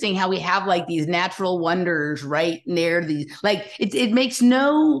interesting how we have like these natural wonders right near these? Like, it makes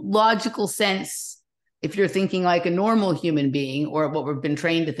no logical sense if you're thinking like a normal human being, or what we've been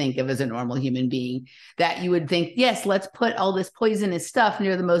trained to think of as a normal human being, that you would think, yes, let's put all this poisonous stuff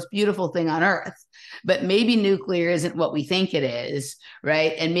near the most beautiful thing on earth. But maybe nuclear isn't what we think it is,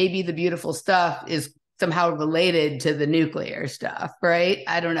 right? And maybe the beautiful stuff is somehow related to the nuclear stuff, right?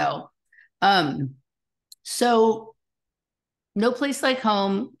 I don't know. So No Place Like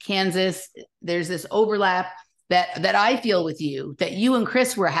Home, Kansas, there's this overlap that I feel with you, that you and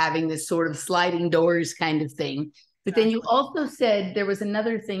Chris were having this sort of sliding doors kind of thing. But then you also said there was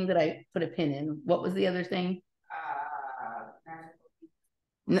another thing that I put a pin in. What was the other thing?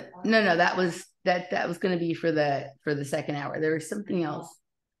 No, that was going to be for the second hour. There was something else.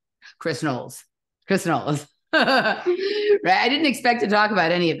 Chris Knowles. Right. I didn't expect to talk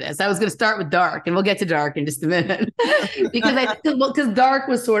about any of this. I was going to start with dark, and we'll get to dark in just a minute. because dark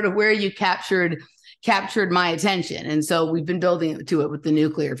was sort of where you captured my attention. And so we've been building to it with the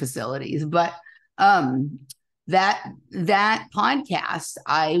nuclear facilities. But that podcast,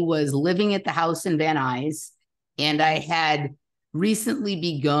 I was living at the house in Van Nuys, and I had recently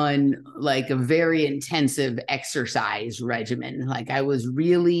begun like a very intensive exercise regimen. Like, I was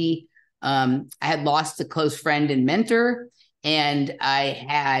really, I had lost a close friend and mentor, and I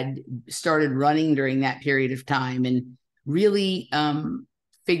had started running during that period of time, and really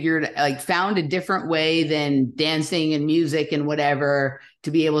found a different way than dancing and music and whatever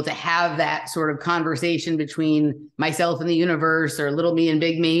to be able to have that sort of conversation between myself and the universe, or little me and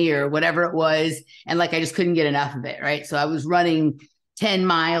big me, or whatever it was. And like, I just couldn't get enough of it. Right. So I was running 10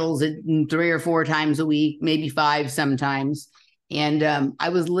 miles 3 or 4 times a week, maybe 5 sometimes. And I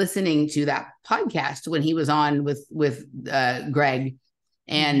was listening to that podcast when he was on with Greg.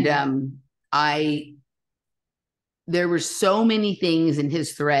 And there were so many things in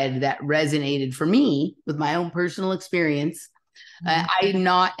his thread that resonated for me with my own personal experience. I,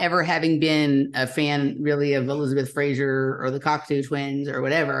 not ever having been a fan really of Elizabeth Fraser or the Cocteau Twins or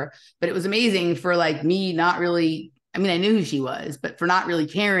whatever, but it was amazing for like me not really, I mean, I knew who she was, but for not really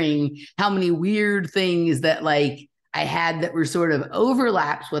caring how many weird things that like I had that were sort of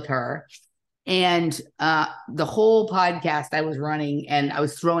overlaps with her. And the whole podcast I was running, and I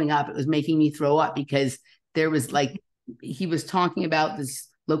was throwing up. It was making me throw up, because there was like, he was talking about these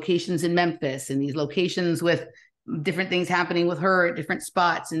locations in Memphis and these locations with different things happening with her at different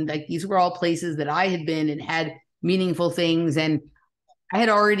spots. And like, these were all places that I had been and had meaningful things. And I had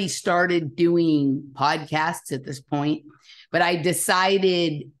already started doing podcasts at this point, but I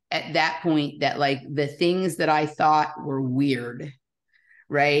decided at that point that like the things that I thought were weird,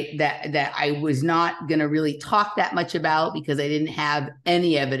 right, that I was not going to really talk that much about because I didn't have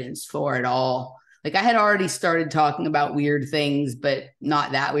any evidence for it all. Like I had already started talking about weird things, but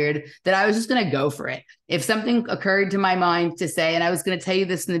not that weird, that I was just going to go for it. If something occurred to my mind to say, and I was going to tell you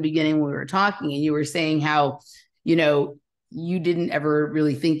this in the beginning when we were talking, and you were saying how, you know, you didn't ever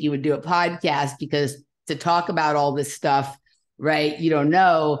really think you would do a podcast because to talk about all this stuff, right, you don't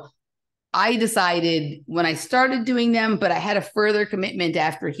know. I decided when I started doing them, but I had a further commitment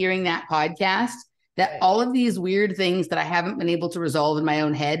after hearing that podcast, that all of these weird things that I haven't been able to resolve in my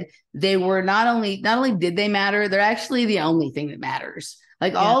own head, they were not only did they matter, they're actually the only thing that matters.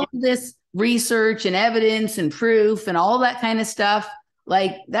 Like all of this research and evidence and proof and all that kind of stuff,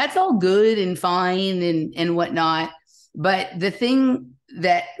 like that's all good and fine and whatnot. But the thing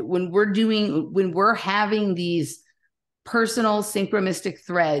that when we're having these personal synchronistic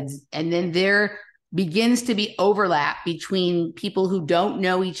threads, and then there begins to be overlap between people who don't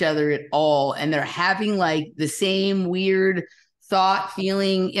know each other at all, and they're having like the same weird thought,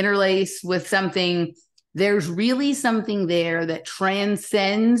 feeling interlace with something, there's really something there that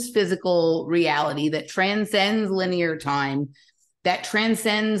transcends physical reality, that transcends linear time, that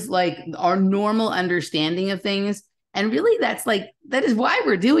transcends like our normal understanding of things. And really, that is why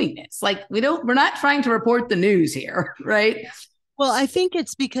we're doing this. Like, we're not trying to report the news here, right? Well, I think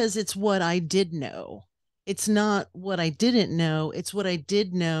it's because it's what I did know. It's not what I didn't know. It's what I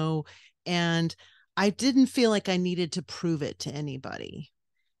did know. And I didn't feel like I needed to prove it to anybody.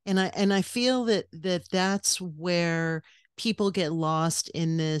 And I feel that's where people get lost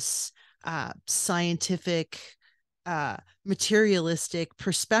in this scientific, materialistic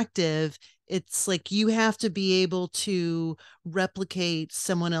perspective. It's like you have to be able to replicate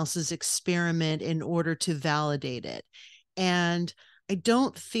someone else's experiment in order to validate it. And I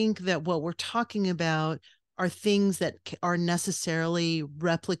don't think that what we're talking about are things that are necessarily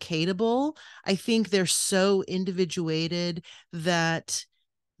replicatable. I think they're so individuated that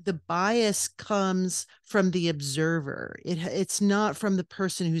the bias comes from the observer. It's not from the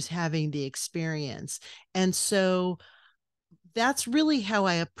person who's having the experience. And so that's really how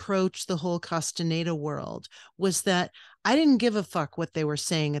I approached the whole Castaneda world, was that I didn't give a fuck what they were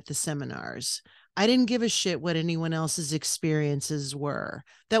saying at the seminars. I didn't give a shit what anyone else's experiences were.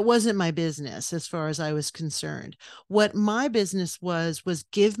 That wasn't my business as far as I was concerned. What my business was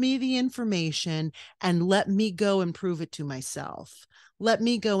give me the information and let me go and prove it to myself. Let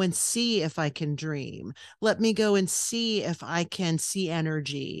me go and see if I can dream. Let me go and see if I can see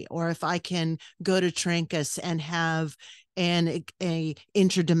energy, or if I can go to Trancas and have a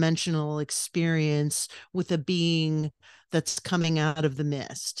interdimensional experience with a being that's coming out of the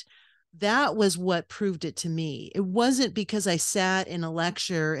mist. That was what proved it to me. It wasn't because I sat in a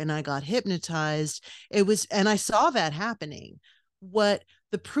lecture and I got hypnotized. It was, and I saw that happening. What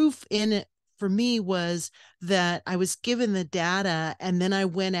the proof in it for me was that I was given the data, and then I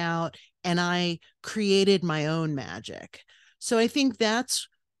went out and I created my own magic. So I think that's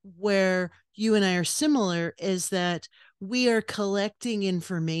where you and I are similar, is that we are collecting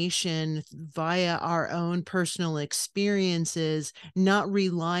information via our own personal experiences, not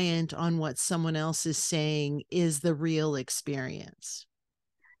reliant on what someone else is saying is the real experience.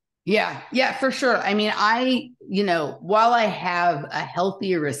 Yeah, for sure. I mean, while I have a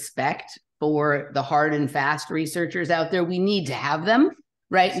healthy respect for the hard and fast researchers out there, we need to have them,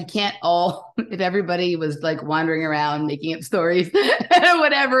 right? We can't all, if everybody was like wandering around making up stories,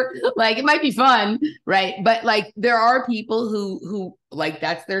 whatever, like it might be fun, right? But like there are people who like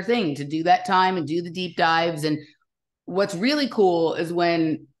that's their thing, to do that time and do the deep dives. And what's really cool is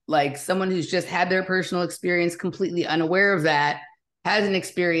when like someone who's just had their personal experience, completely unaware of that, has an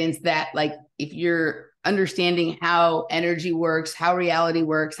experience that, like, if you're understanding how energy works, how reality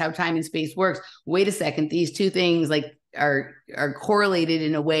works, how time and space works, wait a second, these two things like are correlated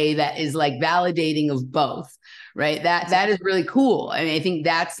in a way that is like validating of both, right? That is really cool. I mean, I think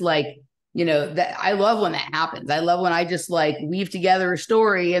that's like, that I love when that happens. I love when I just like weave together a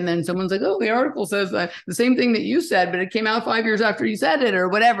story and then someone's like, oh, the article says the same thing that you said, but it came out 5 years after you said it, or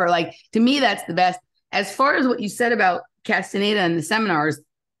whatever. Like, to me, that's the best. As far as what you said about Castaneda and the seminars,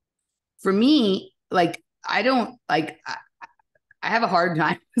 for me, like, I don't like, I have a hard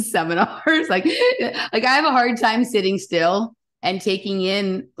time with seminars. Like I have a hard time sitting still and taking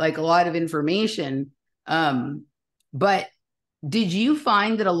in like a lot of information. But did you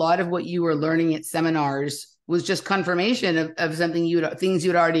find that a lot of what you were learning at seminars was just confirmation of something things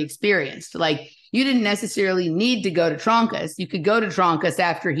you'd already experienced? Like you didn't necessarily need to go to Tronkus. You could go to Tronkus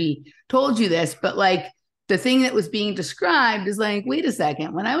after he told you this, but like the thing that was being described is like, wait a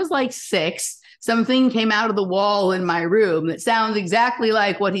second, when I was like 6, something came out of the wall in my room that sounds exactly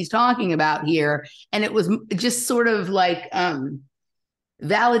like what he's talking about here. And it was just sort of like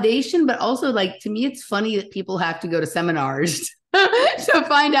validation, but also like, to me, it's funny that people have to go to seminars to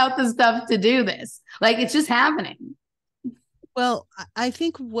find out the stuff to do this. Like, it's just happening. Well, I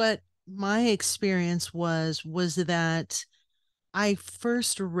think what my experience was that I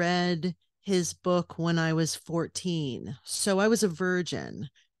first read his book when I was 14. So I was a virgin.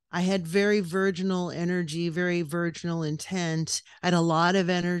 I had very virginal energy, very virginal intent. I had a lot of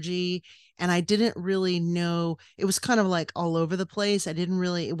energy, and I didn't really know. It was kind of like all over the place.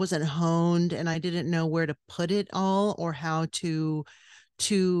 It wasn't honed, and I didn't know where to put it all or how to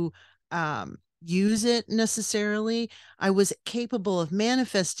use it necessarily. I was capable of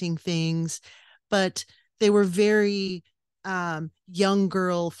manifesting things, but they were very young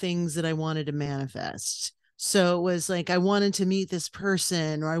girl things that I wanted to manifest. So it was like I wanted to meet this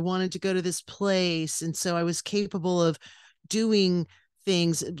person, or I wanted to go to this place. And so I was capable of doing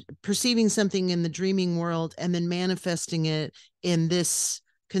things, perceiving something in the dreaming world, and then manifesting it in this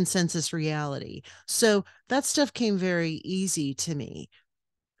consensus reality. So that stuff came very easy to me.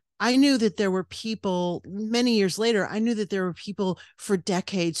 I knew that there were people many years later, I knew that there were people for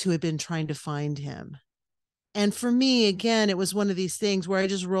decades who had been trying to find him. And for me, again, it was one of these things where I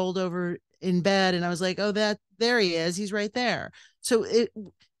just rolled over in bed and I was like, oh, there he is. He's right there. So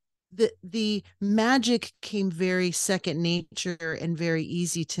the magic came very second nature and very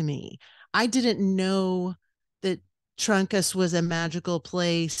easy to me. I didn't know that Trancas was a magical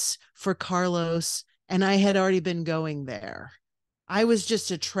place for Carlos, and I had already been going there. I was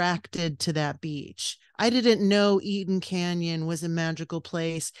just attracted to that beach. I didn't know Eaton Canyon was a magical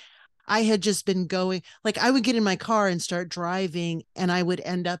place. I had just been going, like, I would get in my car and start driving, and I would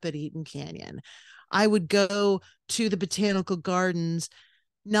end up at Eaton Canyon. I would go to the botanical gardens,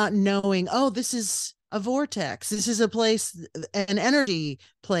 not knowing, oh, this is a vortex. This is a place, an energy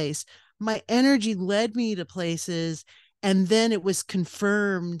place. My energy led me to places, and then it was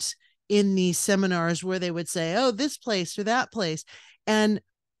confirmed in these seminars where they would say, oh, this place or that place. And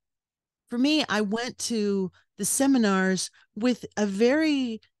for me, I went to the seminars with a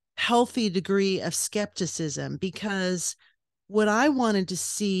very healthy degree of skepticism, because what I wanted to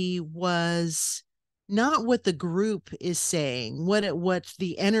see was not what the group is saying, what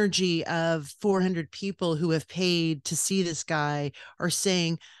the energy of 400 people who have paid to see this guy are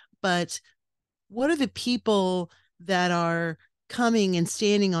saying, but what are the people that are coming and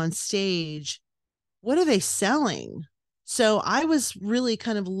standing on stage, what are they selling? So I was really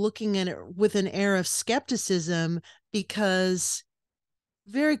kind of looking at it with an air of skepticism, because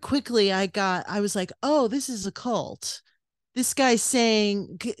very quickly I was like, oh, this is a cult. This guy's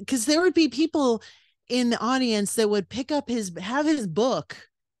saying, because there would be people in the audience that would have his book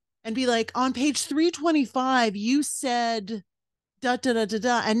and be like, on page 325, you said da da da da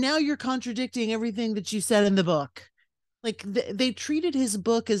da, and now you're contradicting everything that you said in the book. Like they treated his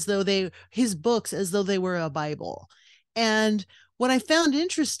books as though they were a Bible. And what I found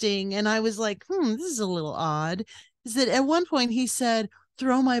interesting, and I was like, this is a little odd, is that at one point he said,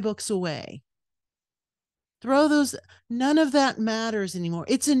 throw my books away. Throw those, none of that matters anymore.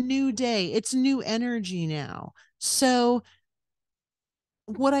 It's a new day, it's new energy now. So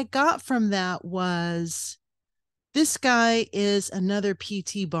what I got from that was, this guy is another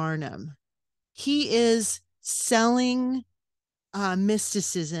P.T. Barnum. He is selling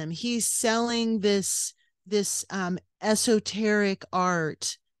mysticism. He's selling this esoteric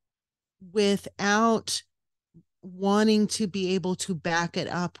art without wanting to be able to back it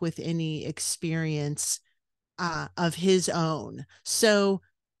up with any experience of his own. So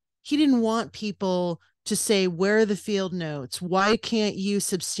he didn't want people to say, where are the field notes? Why can't you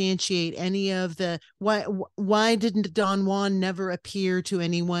substantiate any of the, why didn't Don Juan never appear to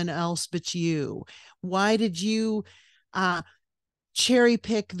anyone else but you? Why did you cherry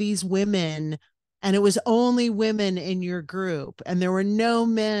pick these women, and it was only women in your group, and there were no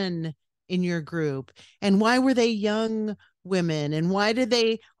men in your group? And why were they young women? And why did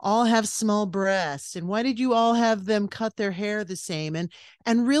they all have small breasts? And why did you all have them cut their hair the same?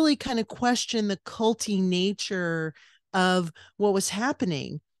 And really kind of question the culty nature of what was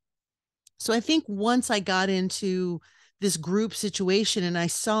happening. So I think once I got into this group situation and I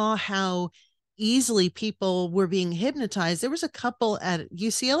saw how easily people were being hypnotized, there was a couple at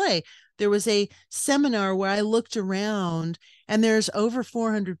UCLA. There was a seminar where I looked around and there's over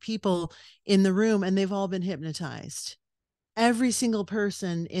 400 people in the room, and they've all been hypnotized. every single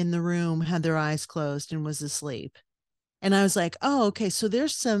person in the room had their eyes closed and was asleep. And I was like, oh, okay, so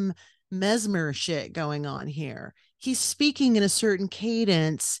there's some mesmer shit going on here. He's speaking in a certain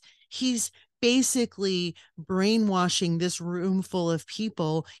cadence. He's basically brainwashing this room full of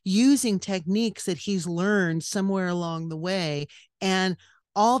people using techniques that he's learned somewhere along the way. And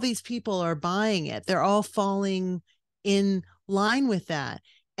all these people are buying it. They're all falling in line with that.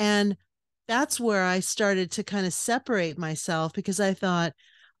 And that's where I started to kind of separate myself, because I thought,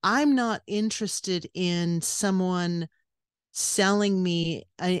 I'm not interested in someone selling me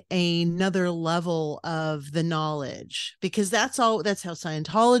another level of the knowledge, because that's how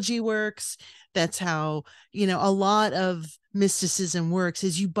Scientology works. That's how, a lot of mysticism works,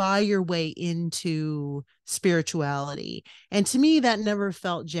 is you buy your way into spirituality. And to me, that never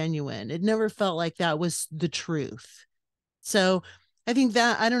felt genuine. It never felt like that was the truth. So I think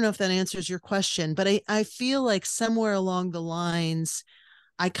that, I don't know if that answers your question, but I feel like somewhere along the lines,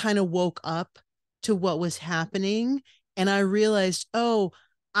 I kind of woke up to what was happening, and I realized, oh,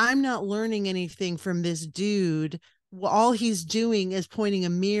 I'm not learning anything from this dude. All he's doing is pointing a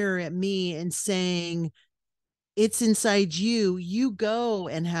mirror at me and saying, it's inside you. You go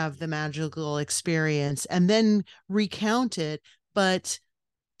and have the magical experience and then recount it. But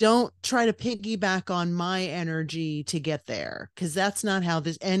don't try to piggyback on my energy to get there, because that's not how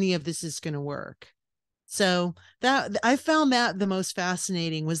any of this is going to work. So that I found that the most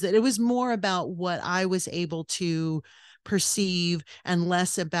fascinating was that it was more about what I was able to perceive and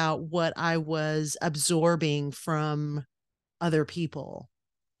less about what I was absorbing from other people.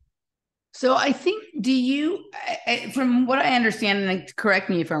 So I think, from what I understand, and correct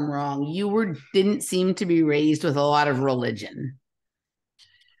me if I'm wrong, didn't seem to be raised with a lot of religion.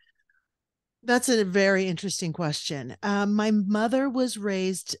 That's a very interesting question. My mother was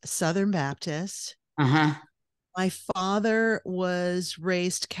raised Southern Baptist. Uh-huh. My father was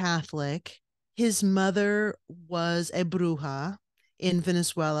raised Catholic. His mother was a bruja in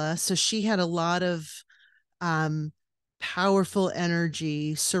Venezuela. So she had a lot of um, powerful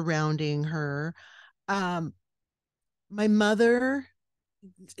energy surrounding her. Um, my mother,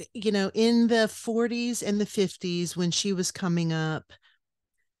 in the 40s and the 50s, when she was coming up,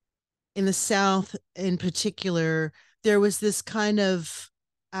 in the South in particular, there was this kind of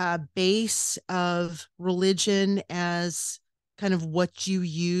base of religion as kind of what you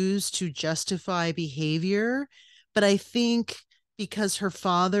use to justify behavior. But I think because her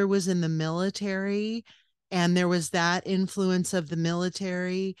father was in the military and there was that influence of the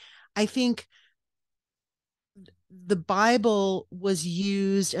military, I think the Bible was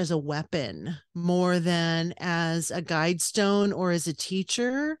used as a weapon more than as a guide stone or as a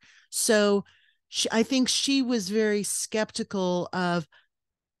teacher. So I think she was very skeptical of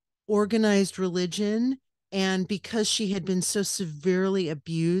organized religion. And because she had been so severely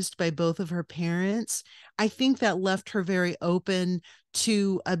abused by both of her parents, I think that left her very open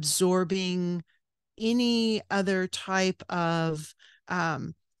to absorbing any other type of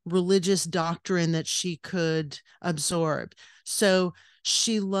religious doctrine that she could absorb. So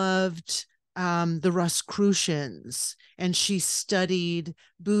she loved the Rosicrucians, and she studied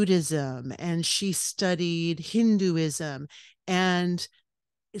Buddhism, and she studied Hinduism, and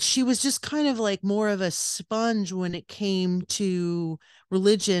she was just kind of like more of a sponge when it came to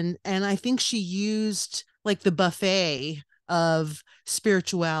religion. And I think she used like the buffet of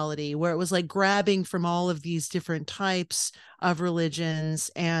spirituality, where it was like grabbing from all of these different types of religions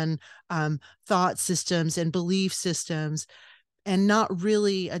and thought systems and belief systems, and not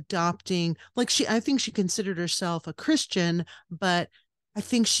really adopting, like, I think she considered herself a Christian, but I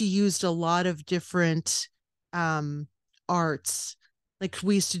think she used a lot of different um arts. Like,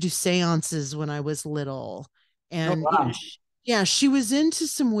 we used to do seances when I was little, Oh, and wow. yeah, she was into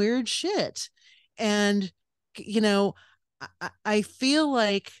some weird shit. And you know I feel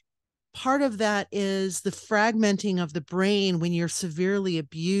like part of that is the fragmenting of the brain. When you're severely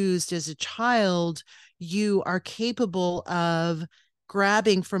abused as a child, you are capable of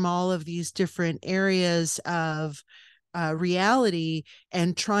grabbing from all of these different areas of reality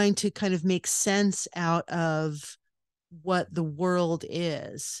and trying to kind of make sense out of what the world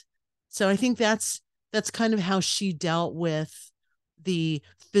is. So I think that's kind of how she dealt with the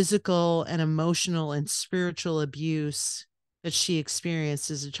physical and emotional and spiritual abuse that she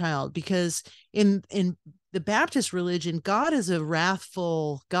experienced as a child. Because in the Baptist religion, God is a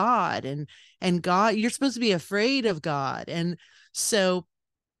wrathful God, and God, you're supposed to be afraid of God. And so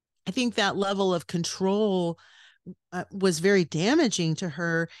I think that level of control was very damaging to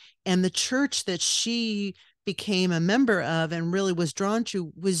her. And the church that she became a member of and really was drawn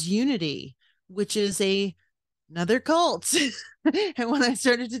to was Unity, which is a another cult. And when I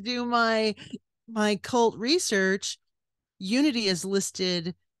started to do my cult research, Unity is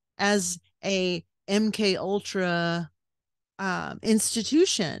listed as a MK Ultra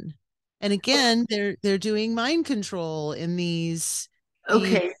institution. And again, they're doing mind control in these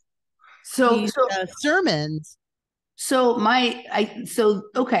Okay. So so sermons. so my I so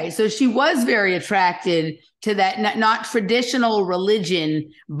okay, so she was very attracted to that not traditional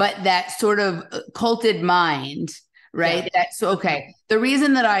religion, but that sort of culted mind, Yeah. right? So okay. The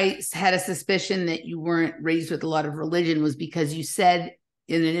reason that I had a suspicion that you weren't raised with a lot of religion was because you said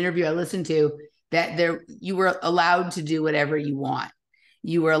in an interview I listened to that there you were allowed to do whatever you want.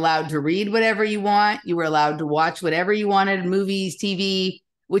 You were allowed to read whatever you want. You were allowed to watch whatever you wanted, movies, TV,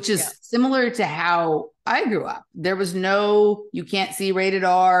 which Yeah. is similar to how I grew up. There was no, you can't see rated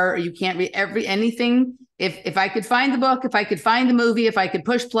R, or you can't read anything. If I could find the book, if I could find the movie, if I could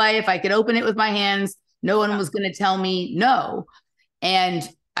push play, if I could open it with my hands, no one was going to tell me no. And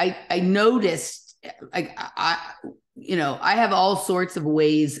I noticed like I have all sorts of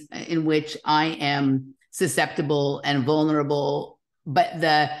ways in which I am susceptible and vulnerable, but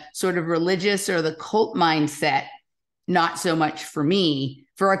the sort of religious or the cult mindset, not so much for me,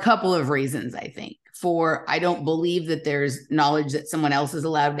 for a couple of reasons, I think. For I don't believe that there's knowledge that someone else is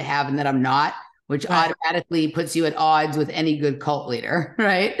allowed to have and that I'm not, which Right. automatically puts you at odds with any good cult leader,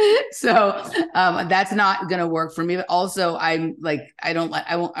 right? So that's not going to work for me. But also, I'm like, I don't like,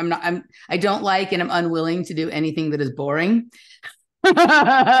 I won't, I'm not, I'm, I don't like, and I'm unwilling to do anything that is boring.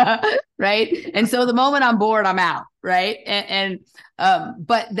 Right. And so the moment I'm bored, I'm out. Right.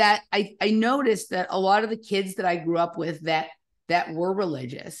 But that I noticed that a lot of the kids that I grew up with that were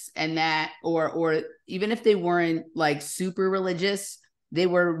religious and that, or even if they weren't like super religious, they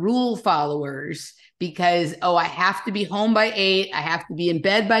were rule followers because, oh, I have to be home by 8. I have to be in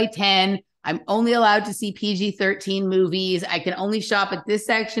bed by 10. I'm only allowed to see PG-13 movies. I can only shop at this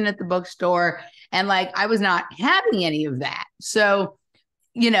section at the bookstore. And like, I was not having any of that. So,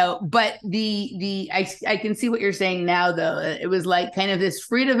 but I can see what you're saying now, though. It was like kind of this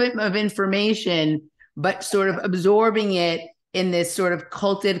freedom of information, but sort of absorbing it in this sort of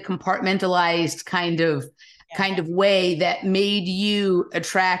culted, compartmentalized kind of way that made you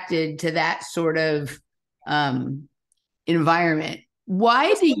attracted to that sort of environment.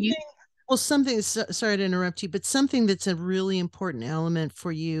 Why do you? Well, something, sorry to interrupt you, but something that's a really important element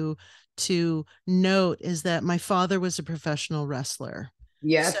for you to note is that my father was a professional wrestler.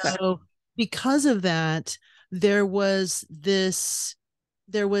 Yes. So, because of that, there was this,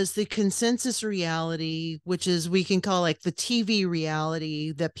 there was the consensus reality, which is we can call like the TV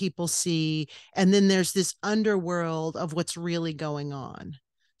reality that people see. And then there's this underworld of what's really going on.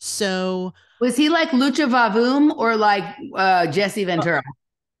 So, Was he like Lucha Vavoom or like Jesse Ventura?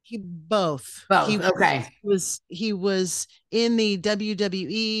 he both. Both. Okay. He was in the WWE.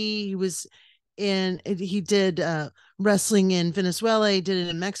 He was in he did wrestling in Venezuela. He did it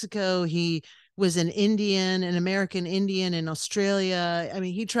in Mexico. He was an American Indian in Australia. I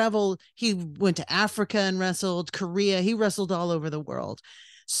mean, he traveled. He went to Africa and wrestled, Korea. He wrestled all over the world.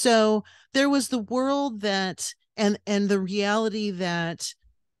 So there was the world that and the reality that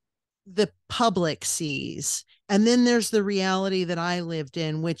the public sees. And then there's the reality that I lived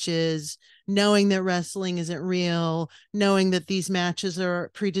in, which is knowing that wrestling isn't real, knowing that these matches are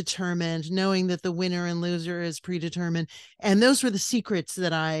predetermined, knowing that the winner and loser is predetermined. And those were the secrets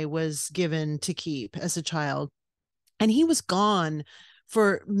that I was given to keep as a child. And he was gone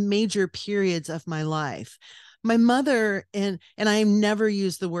for major periods of my life. My mother, and I never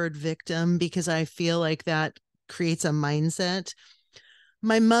use the word victim because I feel like that creates a mindset.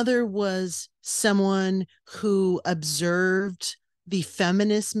 My mother was someone who observed the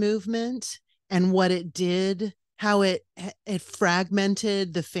feminist movement and what it did, how it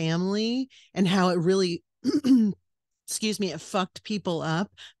fragmented the family and how it really excuse me, it fucked people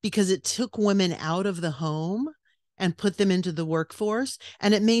up because it took women out of the home and put them into the workforce,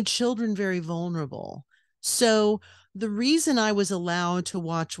 and it made children very vulnerable. So the reason I was allowed to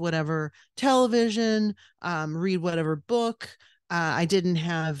watch whatever television, read whatever book, I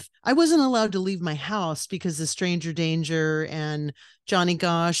wasn't allowed to leave my house because of Stranger Danger and Johnny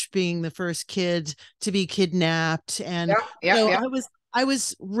Gosh being the first kid to be kidnapped. And so I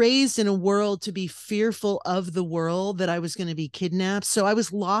was raised in a world to be fearful of the world that I was going to be kidnapped. So I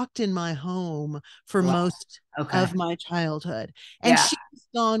was locked in my home for most of my childhood. And she was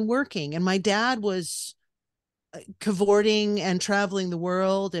gone working, and my dad was cavorting and traveling the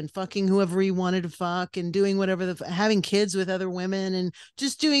world and fucking whoever he wanted to fuck and doing whatever, having kids with other women and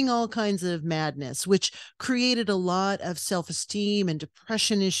just doing all kinds of madness, which created a lot of self-esteem and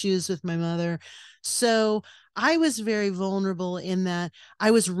depression issues with my mother. So I was very vulnerable in that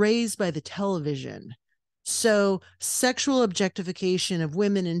I was raised by the television. So, sexual objectification of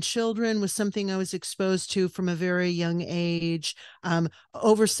women and children was something I was exposed to from a very young age.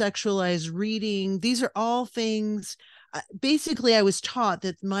 Over sexualized reading. These are all things. Basically, I was taught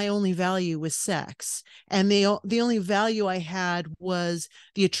that my only value was sex, and the only value I had was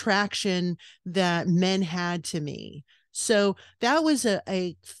the attraction that men had to me. So that was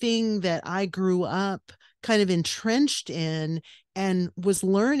a thing that I grew up kind of entrenched in and was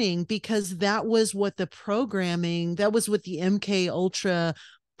learning, because that was what the programming, that was what the MK Ultra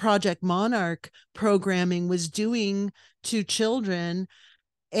Project Monarch programming was doing to children.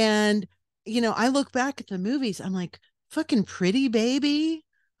 And, I look back at the movies, I'm like, fucking Pretty Baby,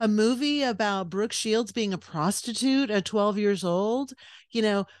 a movie about Brooke Shields being a prostitute at 12 years old,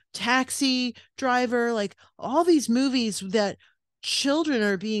 Taxi Driver, like all these movies that children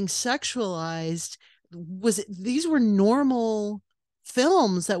are being sexualized. These were normal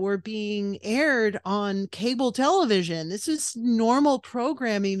films that were being aired on cable television. This was normal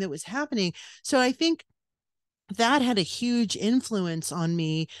programming that was happening. So I think that had a huge influence on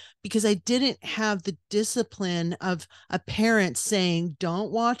me, because I didn't have the discipline of a parent saying,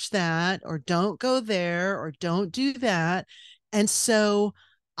 don't watch that, or don't go there, or don't do that. And so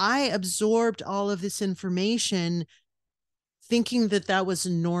I absorbed all of this information thinking that that was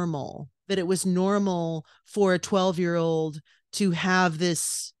normal, that it was normal for a 12-year-old to have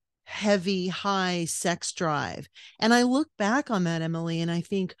this heavy, high sex drive. And I look back on that, Emily, and I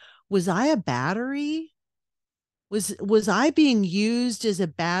think, was I a battery? Was I being used as a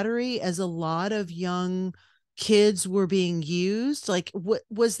battery, as a lot of young kids were being used? Like, what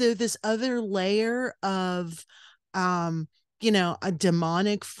was there, this other layer of um a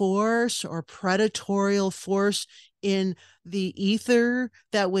demonic force or predatorial force in the ether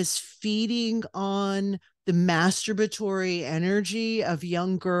that was feeding on the masturbatory energy of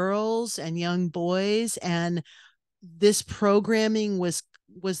young girls and young boys, and this programming was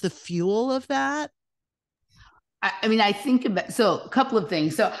the fuel of that? I mean, I think about, so a couple of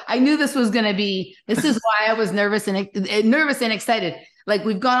things. So I knew this was going to be. This is why I was nervous and excited. Like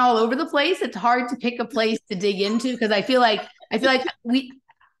we've gone all over the place. It's hard to pick a place to dig into because I feel like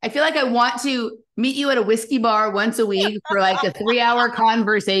I want to meet you at a whiskey bar once a week for like a 3 hour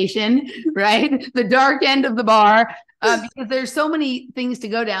conversation, right? The dark end of the bar. Because there's so many things to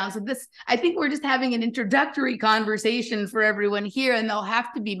go down. So I think we're just having an introductory conversation for everyone here, and there'll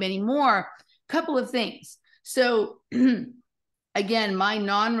have to be many more. Couple of things. So again, my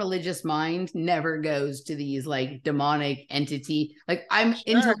non-religious mind never goes to these like demonic entity. Like I'm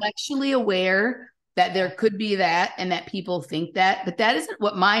intellectually aware that there could be that and that people think that, but that isn't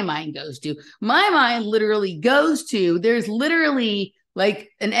what my mind goes to. My mind literally goes to, there's literally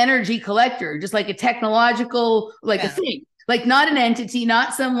like an energy collector, just like a technological, like a thing. Like not an entity,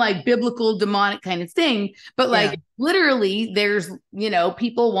 not some like biblical demonic kind of thing, but like literally there's,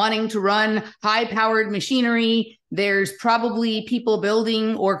 people wanting to run high powered machinery. There's probably people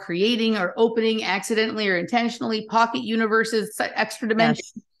building or creating or opening accidentally or intentionally pocket universes, extra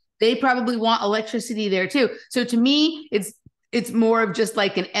dimensions. Yes. They probably want electricity there too. So to me, it's more of just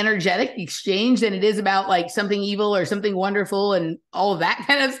like an energetic exchange than it is about like something evil or something wonderful and all of that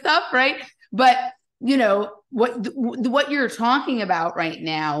kind of stuff, right? But what you're talking about right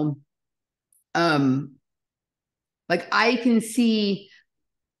now, like I can see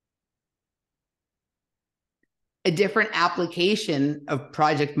a different application of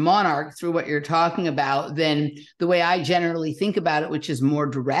Project Monarch through what you're talking about than the way I generally think about it, which is more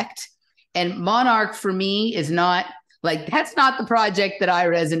direct. And Monarch for me is not like, that's not the project that I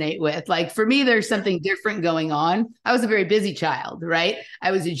resonate with. Like for me, there's something different going on. I was a very busy child, right?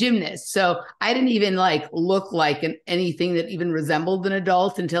 I was a gymnast. So I didn't even like look like anything that even resembled an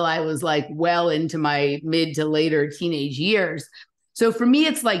adult until I was like well into my mid to later teenage years. So for me,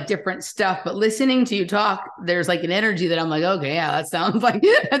 it's like different stuff, but listening to you talk, there's like an energy that I'm like, okay, yeah, that sounds like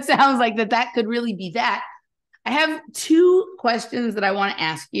that could really be that. I have two questions that I want to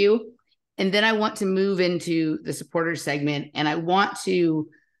ask you, and then I want to move into the supporter segment, and I want to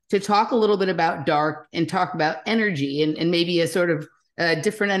talk a little bit about dark and talk about energy and maybe a sort of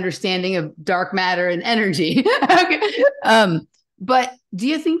different understanding of dark matter and energy. Okay. But do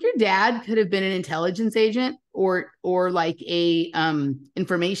you think your dad could have been an intelligence agent or like a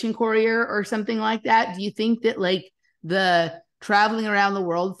information courier or something like that? Do you think that like the traveling around the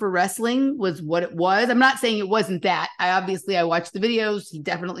world for wrestling was what it was? I'm not saying it wasn't that. I watched the videos. He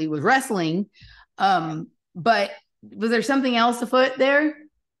definitely was wrestling. But was there something else afoot there?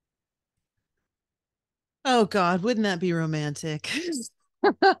 Oh God, wouldn't that be romantic?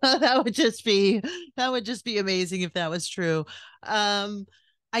 that would just be amazing if that was true. Um,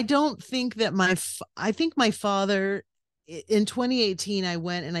 I don't think that I think my father in 2018 I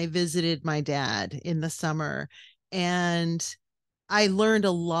went and I visited my dad in the summer, and I learned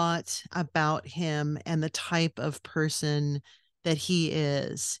a lot about him and the type of person that he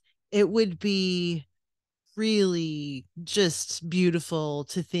is. It would be really just beautiful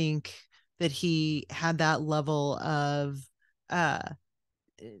to think that he had that level of uh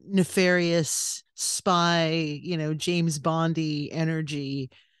nefarious spy, James Bondy energy.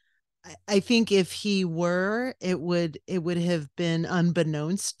 I think if he were, it would have been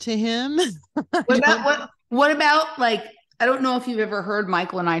unbeknownst to him. I What about don't. what about like I don't know if you've ever heard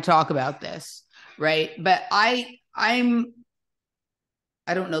Michael and I talk about this, right? But I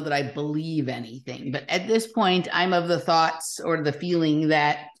don't know that I believe anything, but at this point I'm of the thoughts or the feeling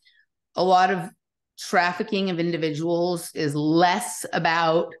that a lot of trafficking of individuals is less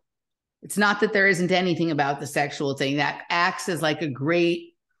about, it's not that there isn't anything about the sexual thing that acts as like a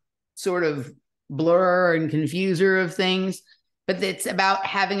great sort of blur and confuser of things, but it's about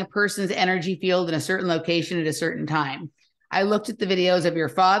having a person's energy field in a certain location at a certain time. I looked at the videos of your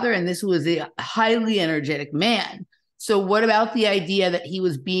father, and this was a highly energetic man. So, what about the idea that he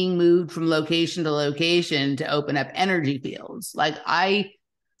was being moved from location to location to open up energy fields? Like, I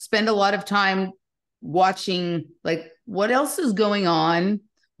spend a lot of time watching, like, what else is going on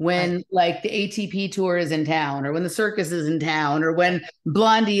Right. when like the ATP tour is in town, or when the circus is in town, or when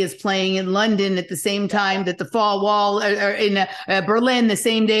Blondie is playing in London at the same time that the fall wall, or in Berlin the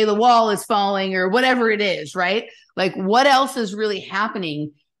same day the wall is falling, or whatever it is, right? Like, what else is really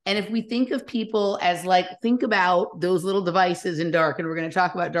happening? And if we think of people as like, think about those little devices in dark, and we're going to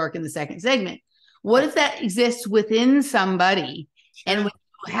talk about dark in the second segment. What if that exists within somebody, and Sure. when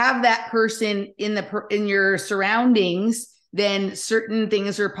you have that person in your surroundings, then certain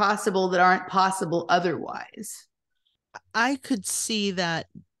things are possible that aren't possible otherwise. I could see that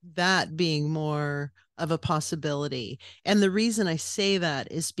being more of a possibility. And the reason I say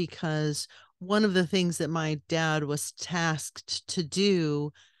that is because one of the things that my dad was tasked to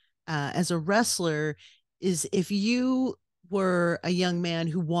do as a wrestler is, if you were a young man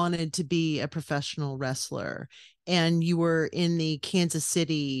who wanted to be a professional wrestler and you were in the Kansas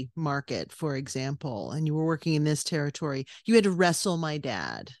City market, for example, and you were working in this territory, you had to wrestle my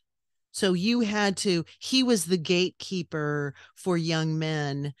dad. So he was the gatekeeper for young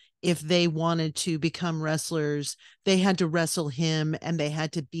men. If they wanted to become wrestlers, they had to wrestle him and they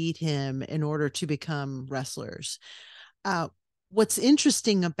had to beat him in order to become wrestlers. Uh, what's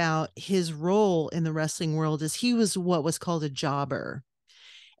interesting about his role in the wrestling world is he was what was called a jobber.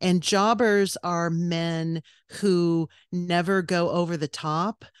 And jobbers are men who never go over the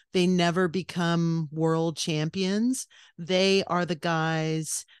top. They never become world champions. They are the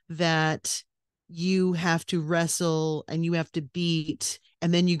guys that you have to wrestle and you have to beat.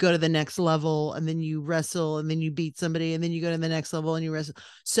 And then you go to the next level and then you wrestle and then you beat somebody and then you go to the next level and you wrestle.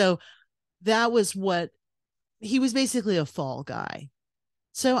 So that was what he was, basically a fall guy.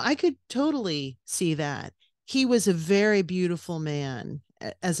 So I could totally see that. He was a very beautiful man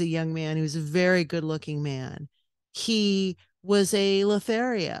as a young man. He was a very good looking man. He was a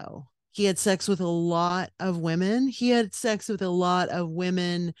Lothario. He had sex with a lot of women. He had sex with a lot of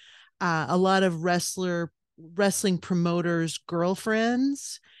women, a lot of wrestling promoters'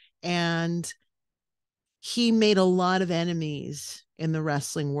 girlfriends, and he made a lot of enemies in the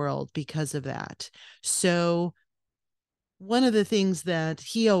wrestling world because of that. So one of the things that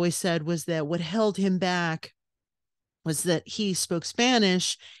he always said was that what held him back was that he spoke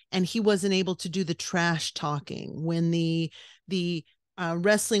Spanish and he wasn't able to do the trash talking when the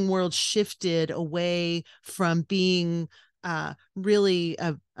wrestling world shifted away from being really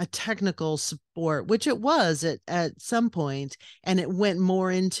a technical sport, which it was at some point, and it went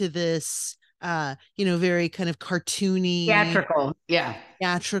more into this very kind of cartoony, Theatrical. Yeah.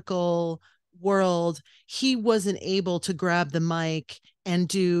 theatrical world. He wasn't able to grab the mic and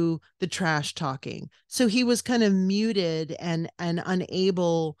do the trash talking. So he was kind of muted and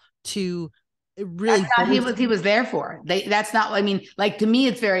unable to That's really not boast. what he was there for. That's not, I mean, like to me,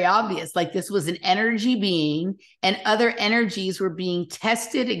 it's very obvious. Like this was an energy being, and other energies were being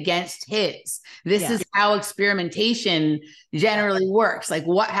tested against his. This Yeah. is how experimentation generally works. Like,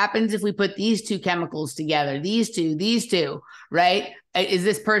 what happens if we put these two chemicals together? These two, right? Is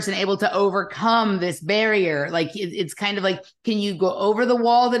this person able to overcome this barrier? Like, it's kind of like, can you go over the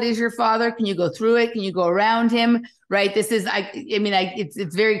wall that is your father? Can you go through it? Can you go around him? Right. This is,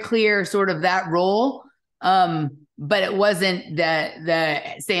 it's very clear sort of that role. But it wasn't the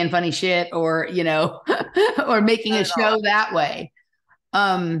saying funny shit or, or making a show that way.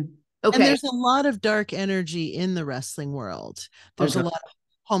 And Okay. there's a lot of dark energy in the wrestling world. Oh, There's a God. lot of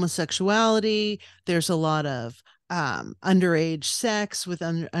homosexuality. There's a lot of underage sex with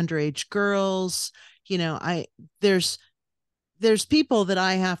underage girls. You know, there's people that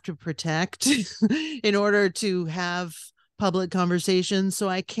I have to protect in order to have public conversations. So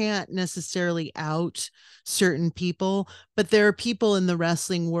I can't necessarily out certain people, but there are people in the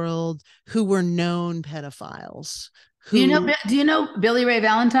wrestling world who were known pedophiles who Do you know Billy Ray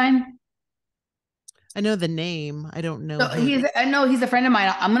Valentine? I know the name. I don't know So him. I know he's a friend of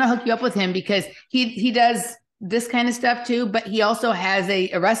mine. I'm gonna hook you up with him because he does this kind of stuff too, but he also has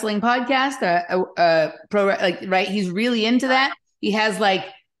a wrestling podcast, a pro like right. He's really into that. He has like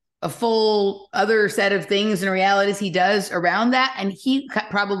a full other set of things and realities he does around that, and he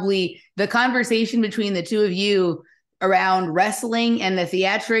probably the conversation between the two of you around wrestling and the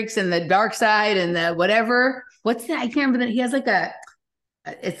theatrics and the dark side and the whatever. What's that? I can't remember that. He has like a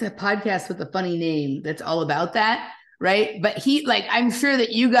it's a podcast with a funny name that's all about that, right? But he like I'm sure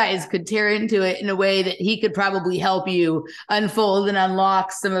that you guys could tear into it in a way that he could probably help you unfold and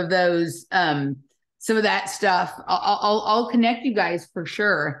unlock some of that stuff. I'll connect you guys for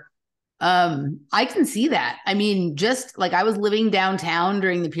sure. I can see that. I mean, just like I was living downtown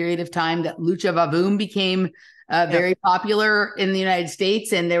during the period of time that Lucha Vavoom became Yep. very popular in the United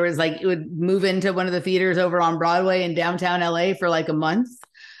States. And there was like, it would move into one of the theaters over on Broadway in downtown LA for like a month.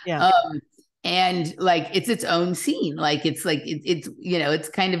 Yeah. And like, it's its own scene. Like, it's, you know, it's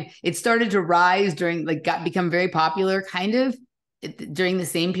kind of, it started to rise during, like, become very popular kind of during the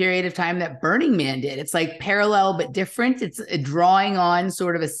same period of time that Burning Man did. It's like parallel but different. It's drawing on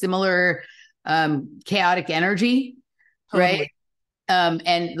sort of a similar chaotic energy, Totally. right?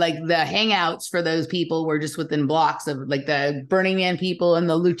 And like the hangouts for those people were just within blocks of like the Burning Man people and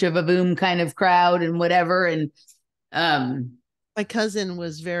the Lucha Vavoom kind of crowd and whatever. And my cousin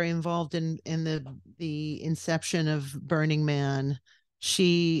was very involved in the inception of Burning Man.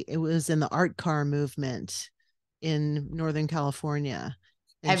 It was in the art car movement in Northern California.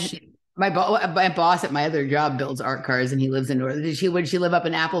 And have my boss at my other job builds art cars and he lives in Northern. Would she live up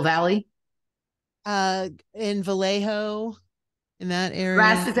in Apple Valley? In Vallejo, in that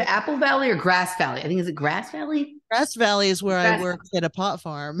Grass, area. is it Apple Valley or Grass Valley? I think is it Grass Valley? Grass Valley is where I Grass, worked at a pot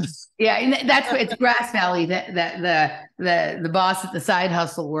farm. yeah, and that's where it's Grass Valley that the boss at the side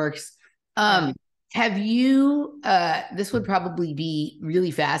hustle works. Yeah. Have you this would probably be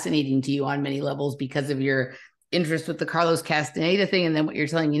really fascinating to you on many levels because of your interest with the Carlos Castaneda thing and then what you're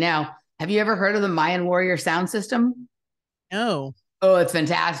telling me now. Have you ever heard of the Mayan Warrior sound system? No. Oh, it's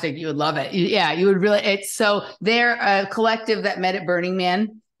fantastic. You would love it. Yeah, you would really. It's so they're a collective that met at Burning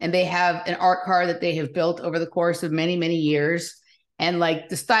Man, and they have an art car that they have built over the course of many, many years. And like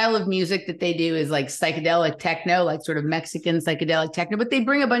the style of music that they do is like psychedelic techno, like sort of Mexican psychedelic techno, but they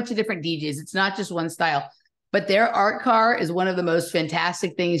bring a bunch of different DJs. It's not just one style. But their art car is one of the most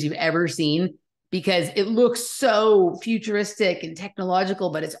fantastic things you've ever seen because it looks so futuristic and technological,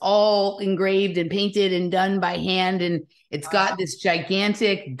 but it's all engraved and painted and done by hand. And it's got this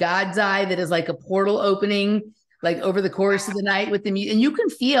gigantic God's eye that is like a portal opening, like over the course of the night with the music. And you can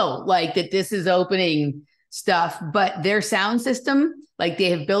feel like that this is opening stuff, but their sound system, like they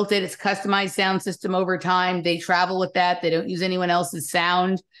have built it, it's customized sound system over time. They travel with that. They don't use anyone else's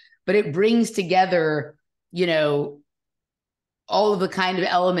sound, but it brings together, you know, all of the kind of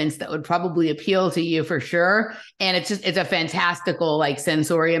elements that would probably appeal to you for sure. And it's a fantastical like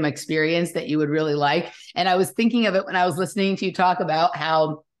sensorium experience that you would really like. And I was thinking of it when I was listening to you talk about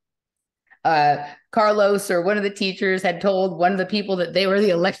how Carlos or one of the teachers had told one of the people that they were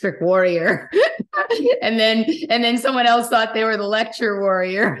the electric warrior. and then someone else thought they were the lecture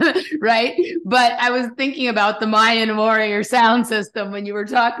warrior, right? But I was thinking about the Mayan warrior sound system when you were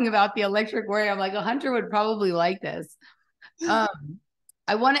talking about the electric warrior. I'm like, a Hunter would probably like this.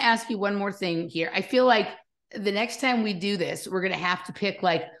 I want to ask you one more thing here. I feel like the next time we do this, we're going to have to pick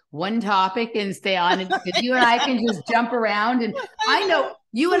like one topic and stay on it because you and I can just jump around. And I know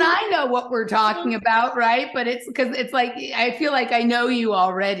you and I know what we're talking about, right? But it's because it's like, I feel like I know you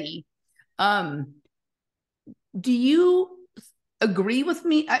already. Do you agree with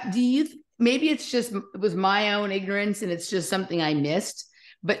me? Maybe it's just, it was my own ignorance and it's just something I missed,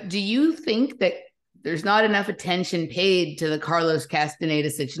 but do you think that there's not enough attention paid to the Carlos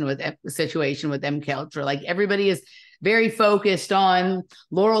Castaneda situation with MK Ultra? Like everybody is very focused on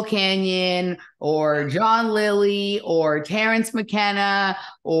Laurel Canyon or John Lilly or Terrence McKenna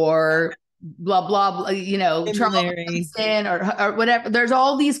or blah, blah, blah, you know, Charles Manson or whatever. There's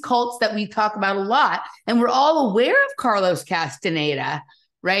all these cults that we talk about a lot and we're all aware of Carlos Castaneda,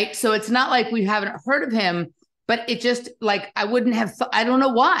 right? So it's not like we haven't heard of him, but it just like I wouldn't have. I don't know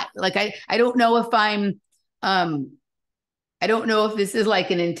why. Like I don't know if um I don't know if this is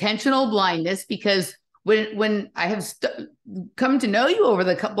like an intentional blindness, because when I have come to know you over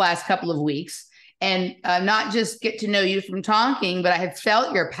the last couple of weeks, and not just get to know you from talking, but I have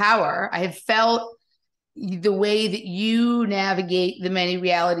felt your power. I have felt the way that you navigate the many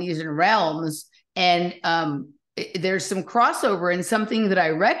realities and realms, and there's some crossover and something that I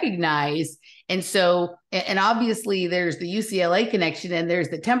recognize. And so, and obviously there's the UCLA connection, and there's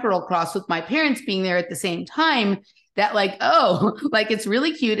the temporal cross with my parents being there at the same time, that like, oh, like it's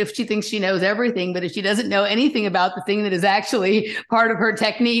really cute if she thinks she knows everything, but if she doesn't know anything about the thing that is actually part of her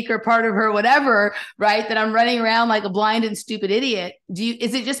technique or part of her whatever, right, that I'm running around like a blind and stupid idiot.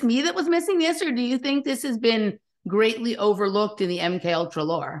 Is it just me that was missing this, or do you think this has been greatly overlooked in the MK Ultra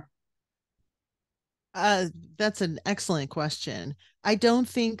lore? That's an excellent question. I don't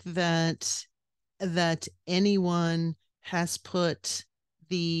think that anyone has put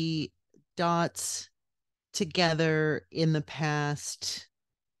the dots together in the past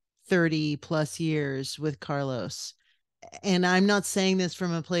 30 plus years with Carlos. And I'm not saying this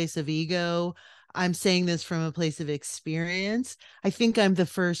from a place of ego. I'm saying this from a place of experience. I think I'm the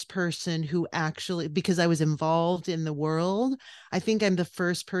first person who actually, because I was involved in the world, I think I'm the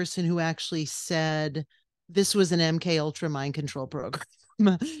first person who actually said this was an MK Ultra mind control program.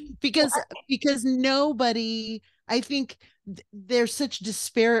 because nobody, I think there's such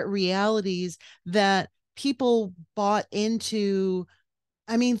disparate realities that people bought into.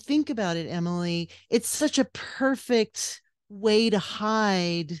 I mean, think about it, Emily. It's such a perfect way to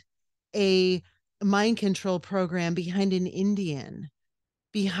hide a mind control program behind an Indian,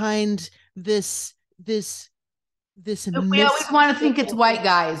 behind this We always want to think it's mystical. white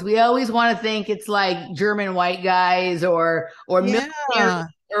guys. We always want to think it's like German white guys or military Yeah.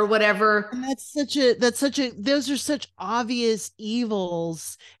 or whatever. And those are such obvious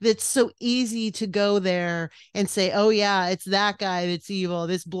evils that's so easy to go there and say, oh yeah, it's that guy that's evil,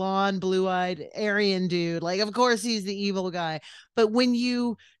 this blonde, blue-eyed Aryan dude. Like, of course he's the evil guy. But when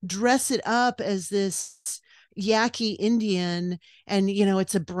you dress it up as this Yaqui Indian, and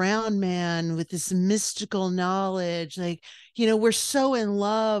it's a brown man with this mystical knowledge, like, we're so in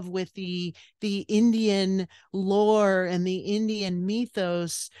love with the Indian lore and the Indian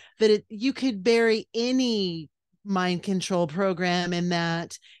mythos that you could bury any mind control program in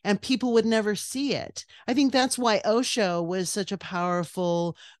that and people would never see it. I think that's why Osho was such a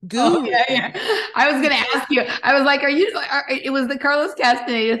powerful Oh guru. yeah, yeah. I was going to ask you. I was like, it was the Carlos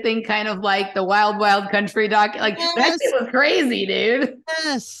Castaneda thing, kind of like the Wild Wild Country doc. Like that Yes, shit was crazy, dude.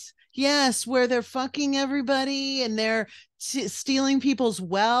 yes, where they're fucking everybody and they're stealing people's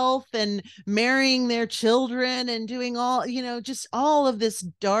wealth and marrying their children and doing all, just all of this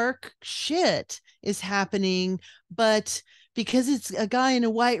dark shit is happening. But because it's a guy in a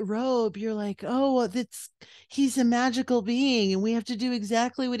white robe, you're like, oh, he's a magical being and we have to do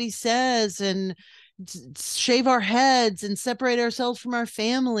exactly what he says and shave our heads and separate ourselves from our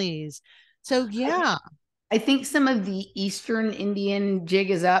families. So yeah. I think some of the Eastern Indian jig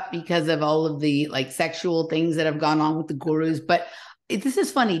is up because of all of the like sexual things that have gone on with the gurus. But this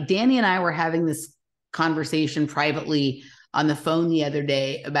is funny. Danny and I were having this conversation privately on the phone the other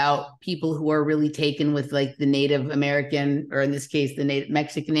day about people who are really taken with like the Native American, or in this case, the Native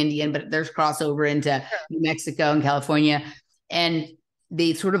Mexican Indian, but there's crossover into New Mexico and California, and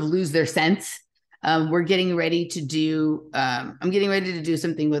they sort of lose their sense. We're getting ready to do, I'm getting ready to do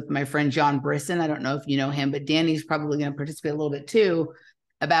something with my friend John Brisson. I don't know if you know him, but Danny's probably going to participate a little bit too,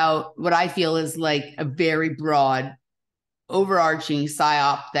 about what I feel is like a very broad, overarching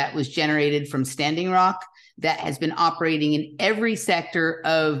psyop that was generated from Standing Rock, that has been operating in every sector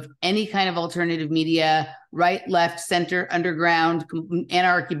of any kind of alternative media, right, left, center, underground,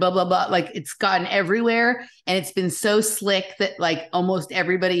 anarchy, blah, blah, blah. Like it's gotten everywhere. And it's been so slick that like almost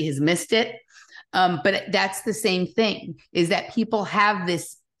everybody has missed it. But that's the same thing, is that people have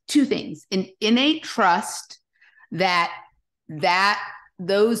this two things: an innate trust that that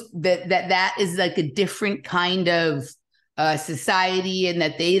is like a different kind of society, and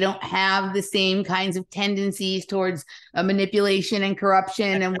that they don't have the same kinds of tendencies towards manipulation and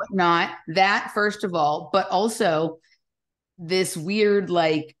corruption and whatnot. That first of all, but also this weird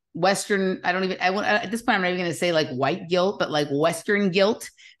like Western, at this point, I'm not even going to say like white guilt, but like Western guilt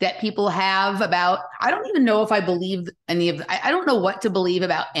that people have about, I don't even know if I believe any of, I don't know what to believe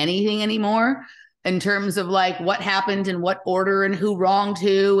about anything anymore in terms of like what happened and what order and who wronged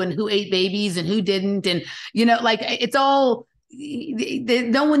who and who ate babies and who didn't. And, like it's all,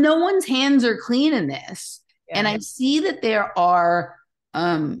 no one's hands are clean in this. Yeah. And I see that there are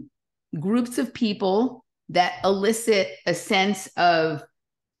groups of people that elicit a sense of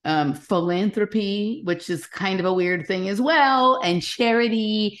philanthropy, which is kind of a weird thing as well, and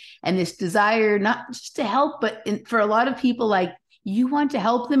charity, and this desire not just to help, but for a lot of people, like you want to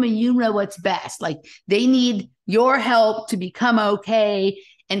help them and you know what's best. Like they need your help to become okay.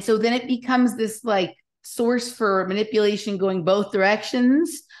 And so then it becomes this like source for manipulation going both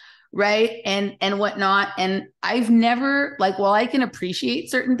directions, right? And whatnot. And I've never, like, while I can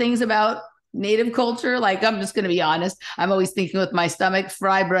appreciate certain things about native culture, like I'm just going to be honest, I'm always thinking with my stomach,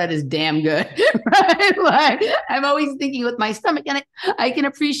 fry bread is damn good. Right? Like I'm always thinking with my stomach, and I can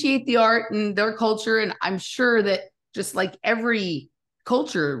appreciate the art and their culture, and I'm sure that just like every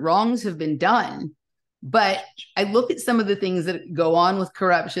culture, wrongs have been done. But I look at some of the things that go on with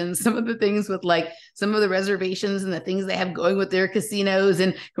corruption, some of the things with like some of the reservations and the things they have going with their casinos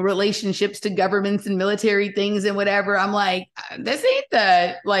and relationships to governments and military things and whatever. I'm like, this ain't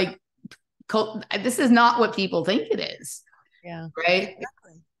the like this is not what people think it is. Yeah, right.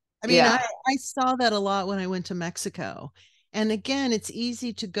 exactly. I mean, Yeah. I saw that a lot when I went to Mexico. And again, it's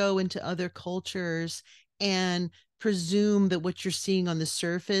easy to go into other cultures and presume that what you're seeing on the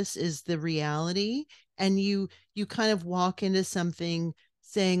surface is the reality. And you kind of walk into something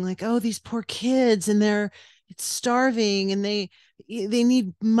saying like, oh, these poor kids and they're it's starving and they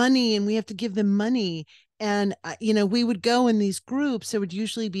need money and we have to give them money. And we would go in these groups. There would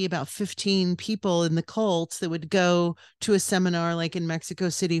usually be about 15 people in the cults that would go to a seminar like in Mexico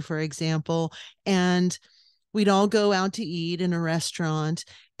City, for example, and we'd all go out to eat in a restaurant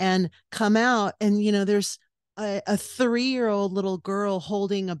and come out, and there's a 3-year-old little girl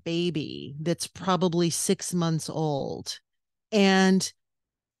holding a baby that's probably 6 months old, and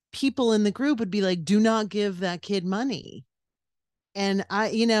people in the group would be like, do not give that kid money. And I,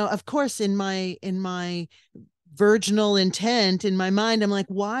 of course, in my virginal intent in my mind, I'm like,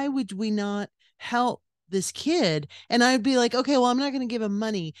 why would we not help this kid? And I'd be like, okay, well, I'm not going to give them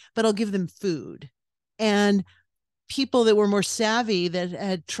money, but I'll give them food. And people that were more savvy that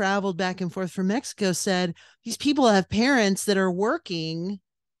had traveled back and forth from Mexico said, these people have parents that are working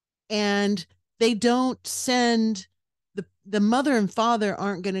and they don't send the mother and father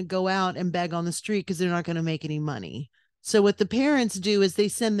aren't going to go out and beg on the street because they're not going to make any money. So what the parents do is they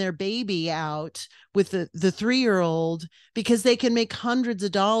send their baby out with the 3-year-old because they can make hundreds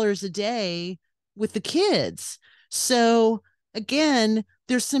of dollars a day with the kids. So again,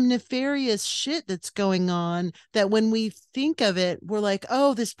 there's some nefarious shit that's going on that when we think of it, we're like,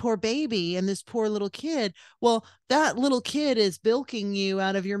 oh, this poor baby and this poor little kid. Well, that little kid is bilking you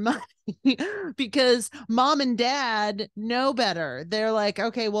out of your money because mom and dad know better. They're like,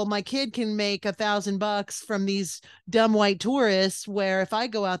 okay, well, my kid can make $1,000 from these dumb white tourists, where if I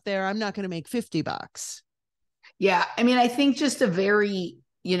go out there, I'm not going to make $50. Yeah. I mean, I think just a very,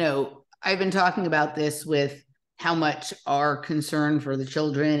 I've been talking about this with how much our concern for the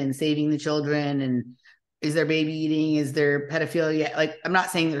children and saving the children, and is there baby eating? Is there pedophilia? Like, I'm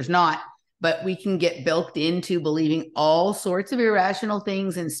not saying there's not, but we can get bilked into believing all sorts of irrational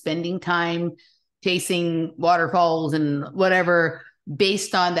things and spending time chasing waterfalls and whatever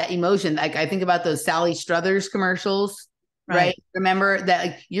based on that emotion. Like I think about those Sally Struthers commercials, right? Remember that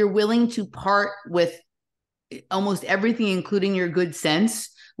like, you're willing to part with almost everything, including your good sense,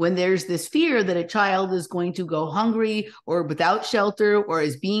 when there's this fear that a child is going to go hungry or without shelter or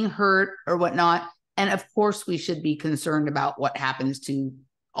is being hurt or whatnot. And of course, we should be concerned about what happens to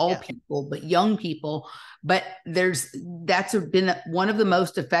all people, but young people. But that's been one of the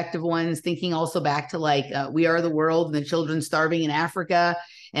most effective ones. Thinking also back to like We Are the World and the children starving in Africa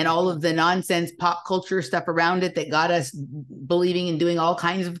and all of the nonsense pop culture stuff around it that got us believing and doing all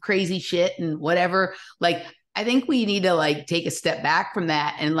kinds of crazy shit and whatever. Like, I think we need to like take a step back from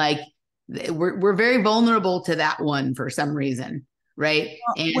that, and like we're very vulnerable to that one for some reason, right?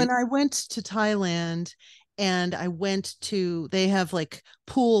 And when I went to Thailand and they have like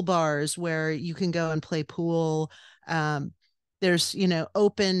pool bars where you can go and play pool. There's,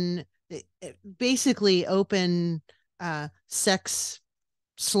 basically open sex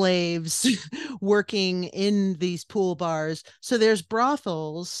slaves working in these pool bars. So there's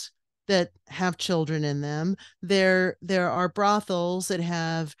brothels that have children in them. There are brothels that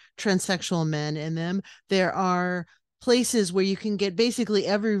have transsexual men in them. There are places where you can get basically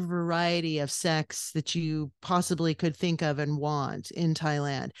every variety of sex that you possibly could think of and want in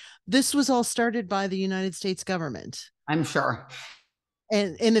Thailand. This was all started by the United States government I'm sure.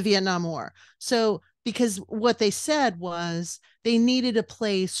 and in the Vietnam War. So because what they said was they needed a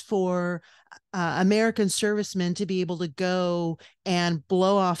place for American servicemen to be able to go and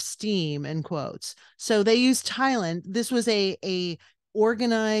blow off steam, in quotes. So they used Thailand. This was a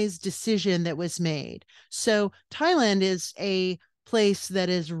organized decision that was made. So Thailand is a place that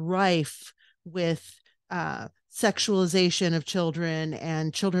is rife with sexualization of children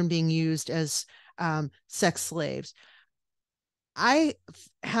and children being used as sex slaves. I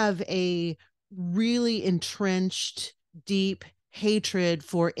have a really entrenched, deep hatred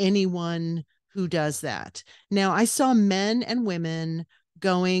for anyone who does that. Now, I saw men and women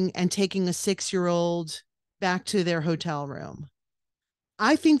going and taking a 6-year-old back to their hotel room.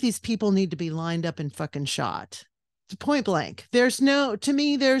 I think these people need to be lined up and fucking shot. Point blank. There's no, to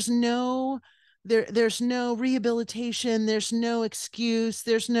me, there's no rehabilitation, there's no excuse,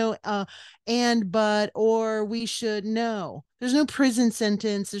 there's no but or we should no. There's no prison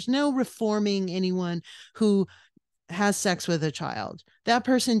sentence, there's no reforming anyone who has sex with a child. That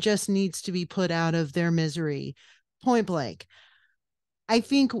person just needs to be put out of their misery. Point blank. I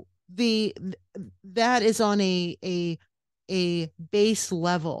think the that is on a base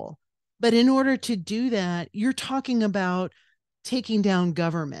level. But in order to do that, you're talking about taking down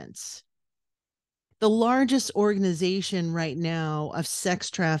governments. The largest organization right now of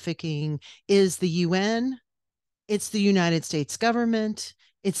sex trafficking is the UN. It's the United States government.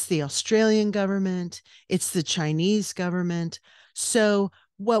 It's the Australian government. It's the Chinese government. So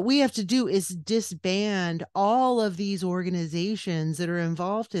what we have to do is disband all of these organizations that are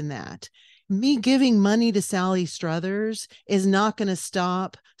involved in that. Me giving money to Sally Struthers is not going to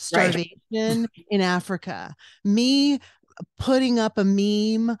stop starvation in Africa. Me putting up a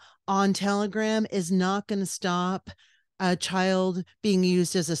meme on Telegram is not going to stop a child being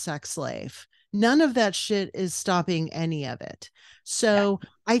used as a sex slave. None of that shit is stopping any of it. So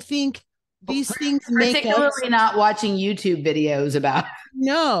I think these things make us particularly not watching YouTube videos about.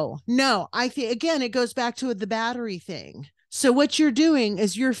 No. I think again, it goes back to the battery thing. So what you're doing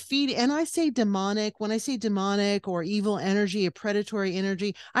is you're feeding, and I say demonic, when I say demonic or evil energy, a predatory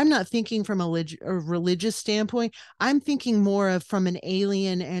energy, I'm not thinking from a religious standpoint. I'm thinking more of from an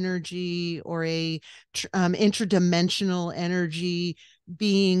alien energy or a interdimensional energy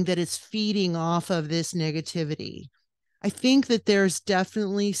being that is feeding off of this negativity. I think that there's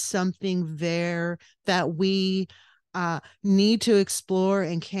definitely something there that we need to explore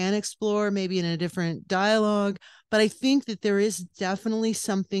and can explore, maybe in a different dialogue. But I think that there is definitely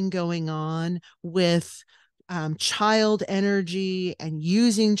something going on with child energy and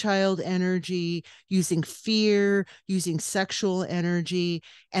using child energy, using fear, using sexual energy.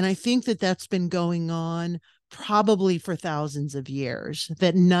 And I think that that's been going on probably for thousands of years,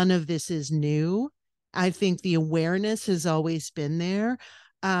 that none of this is new. I think the awareness has always been there.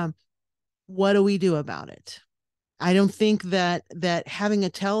 What do we do about it? I don't think that having a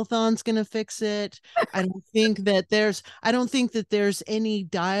telethon is going to fix it. I don't think that there's any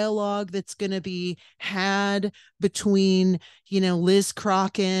dialogue that's going to be had between, Liz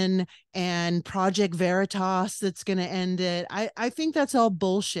Crocken and Project Veritas that's going to end it. I think that's all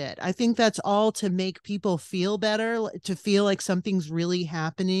bullshit. I think that's all to make people feel better, to feel like something's really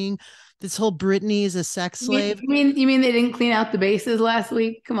happening. This whole Britney is a sex slave. You mean they didn't clean out the bases last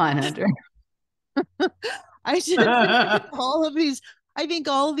week? Come on, Hunter. I just think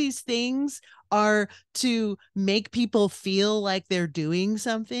all of these things are to make people feel like they're doing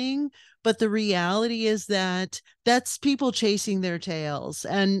something. But the reality is that that's people chasing their tails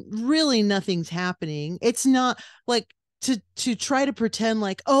and really nothing's happening. It's not like to try to pretend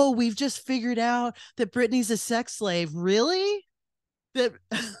like, oh, we've just figured out that Britney's a sex slave. Really? That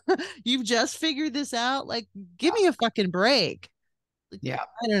you've just figured this out? Like, give me a fucking break. Yeah.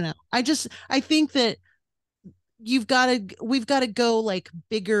 I don't know. I think that we've got to go like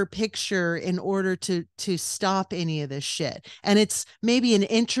bigger picture in order to stop any of this shit. And it's maybe an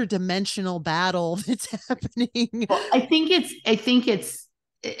interdimensional battle that's happening. Well, I think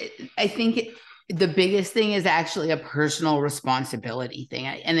the biggest thing is actually a personal responsibility thing.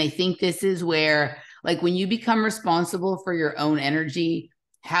 And I think this is where, like, when you become responsible for your own energy,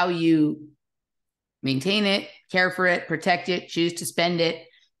 how you maintain it, care for it, protect it, choose to spend it,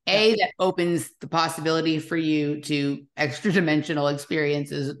 that opens the possibility for you to extra dimensional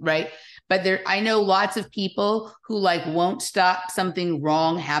experiences, right? But I know lots of people who won't stop something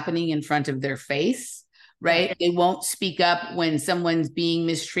wrong happening in front of their face, right? They won't speak up when someone's being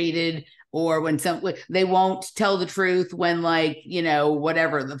mistreated, or when they won't tell the truth when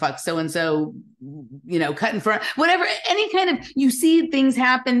whatever the fuck so-and-so, cut in front, whatever, any kind of, you see things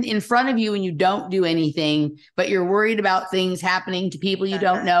happen in front of you and you don't do anything, but you're worried about things happening to people you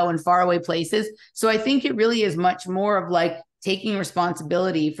don't know in faraway places. So I think it really is much more of taking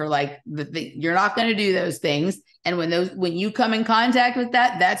responsibility for you're not going to do those things. And when you come in contact with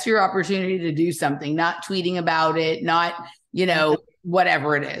that, that's your opportunity to do something, not tweeting about it, not,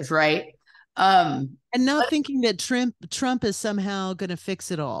 whatever it is, right? And not thinking that Trump is somehow going to fix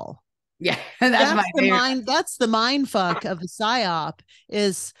it all. Yeah, that's my favorite. That's the mind fuck of the psyop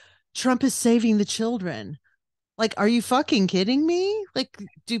is Trump is saving the children. Like, are you fucking kidding me? Like,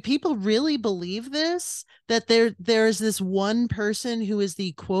 do people really believe this? That there's this one person who is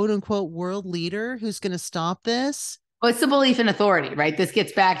the quote unquote world leader who's going to stop this? Well, it's the belief in authority, right? This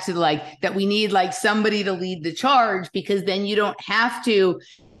gets back to like that we need like somebody to lead the charge, because then you don't have to,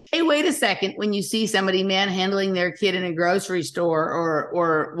 hey, wait a second, when you see somebody manhandling their kid in a grocery store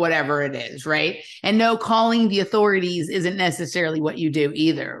or whatever it is, right? And no, calling the authorities isn't necessarily what you do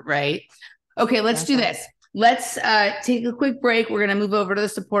either, right? Okay, let's do this. Let's take a quick break. We're going to move over to the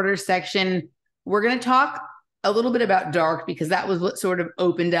supporters section. We're going to talk a little bit about dark, because that was what sort of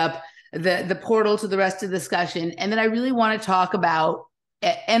opened up the portal to the rest of the discussion. And then I really want to talk about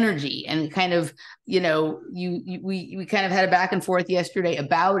energy and kind of, we kind of had a back and forth yesterday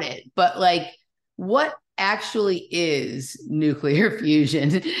about it, but like, what actually is nuclear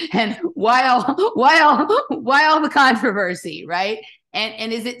fusion, and why all the controversy, right?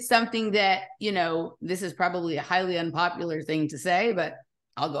 And is it something that, this is probably a highly unpopular thing to say, but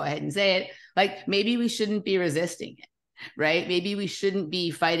I'll go ahead and say it. Like, maybe we shouldn't be resisting it, right? Maybe we shouldn't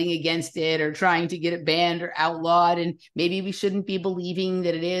be fighting against it or trying to get it banned or outlawed. And maybe we shouldn't be believing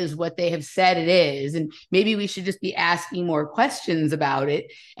that it is what they have said it is. And maybe we should just be asking more questions about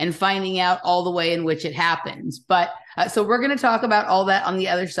it and finding out all the way in which it happens. But so we're going to talk about all that on the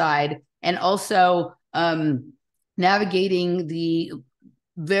other side, and also navigating the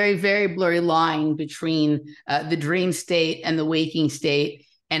very, very blurry line between the dream state and the waking state,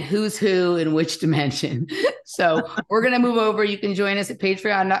 and who's who in which dimension. So we're going to move over. You can join us at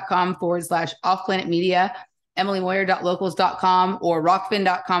patreon.com/offplanetmedia, emilymoyer.locals.com, or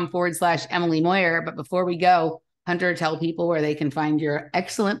rockfin.com/Emily Moyer. But before we go, Hunter, tell people where they can find your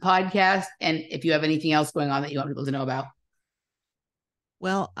excellent podcast, and if you have anything else going on that you want people to know about.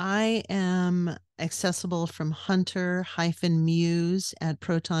 Well, I am accessible from hunter-muse at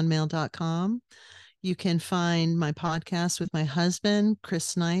protonmail.com. You can find my podcast with my husband, Chris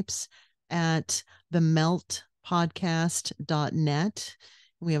Snipes, at themeltpodcast.net.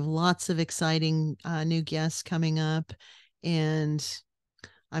 We have lots of exciting new guests coming up, and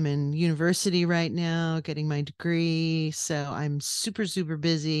I'm in university right now getting my degree, so I'm super, super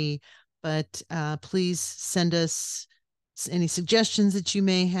busy, but please send us any suggestions that you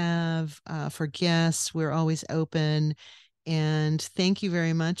may have for guests. We're always open. And thank you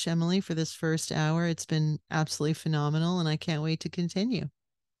very much, Emily, for this first hour. It's been absolutely phenomenal, and I can't wait to continue.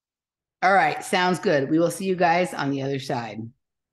 All right. Sounds good. We will see you guys on the other side.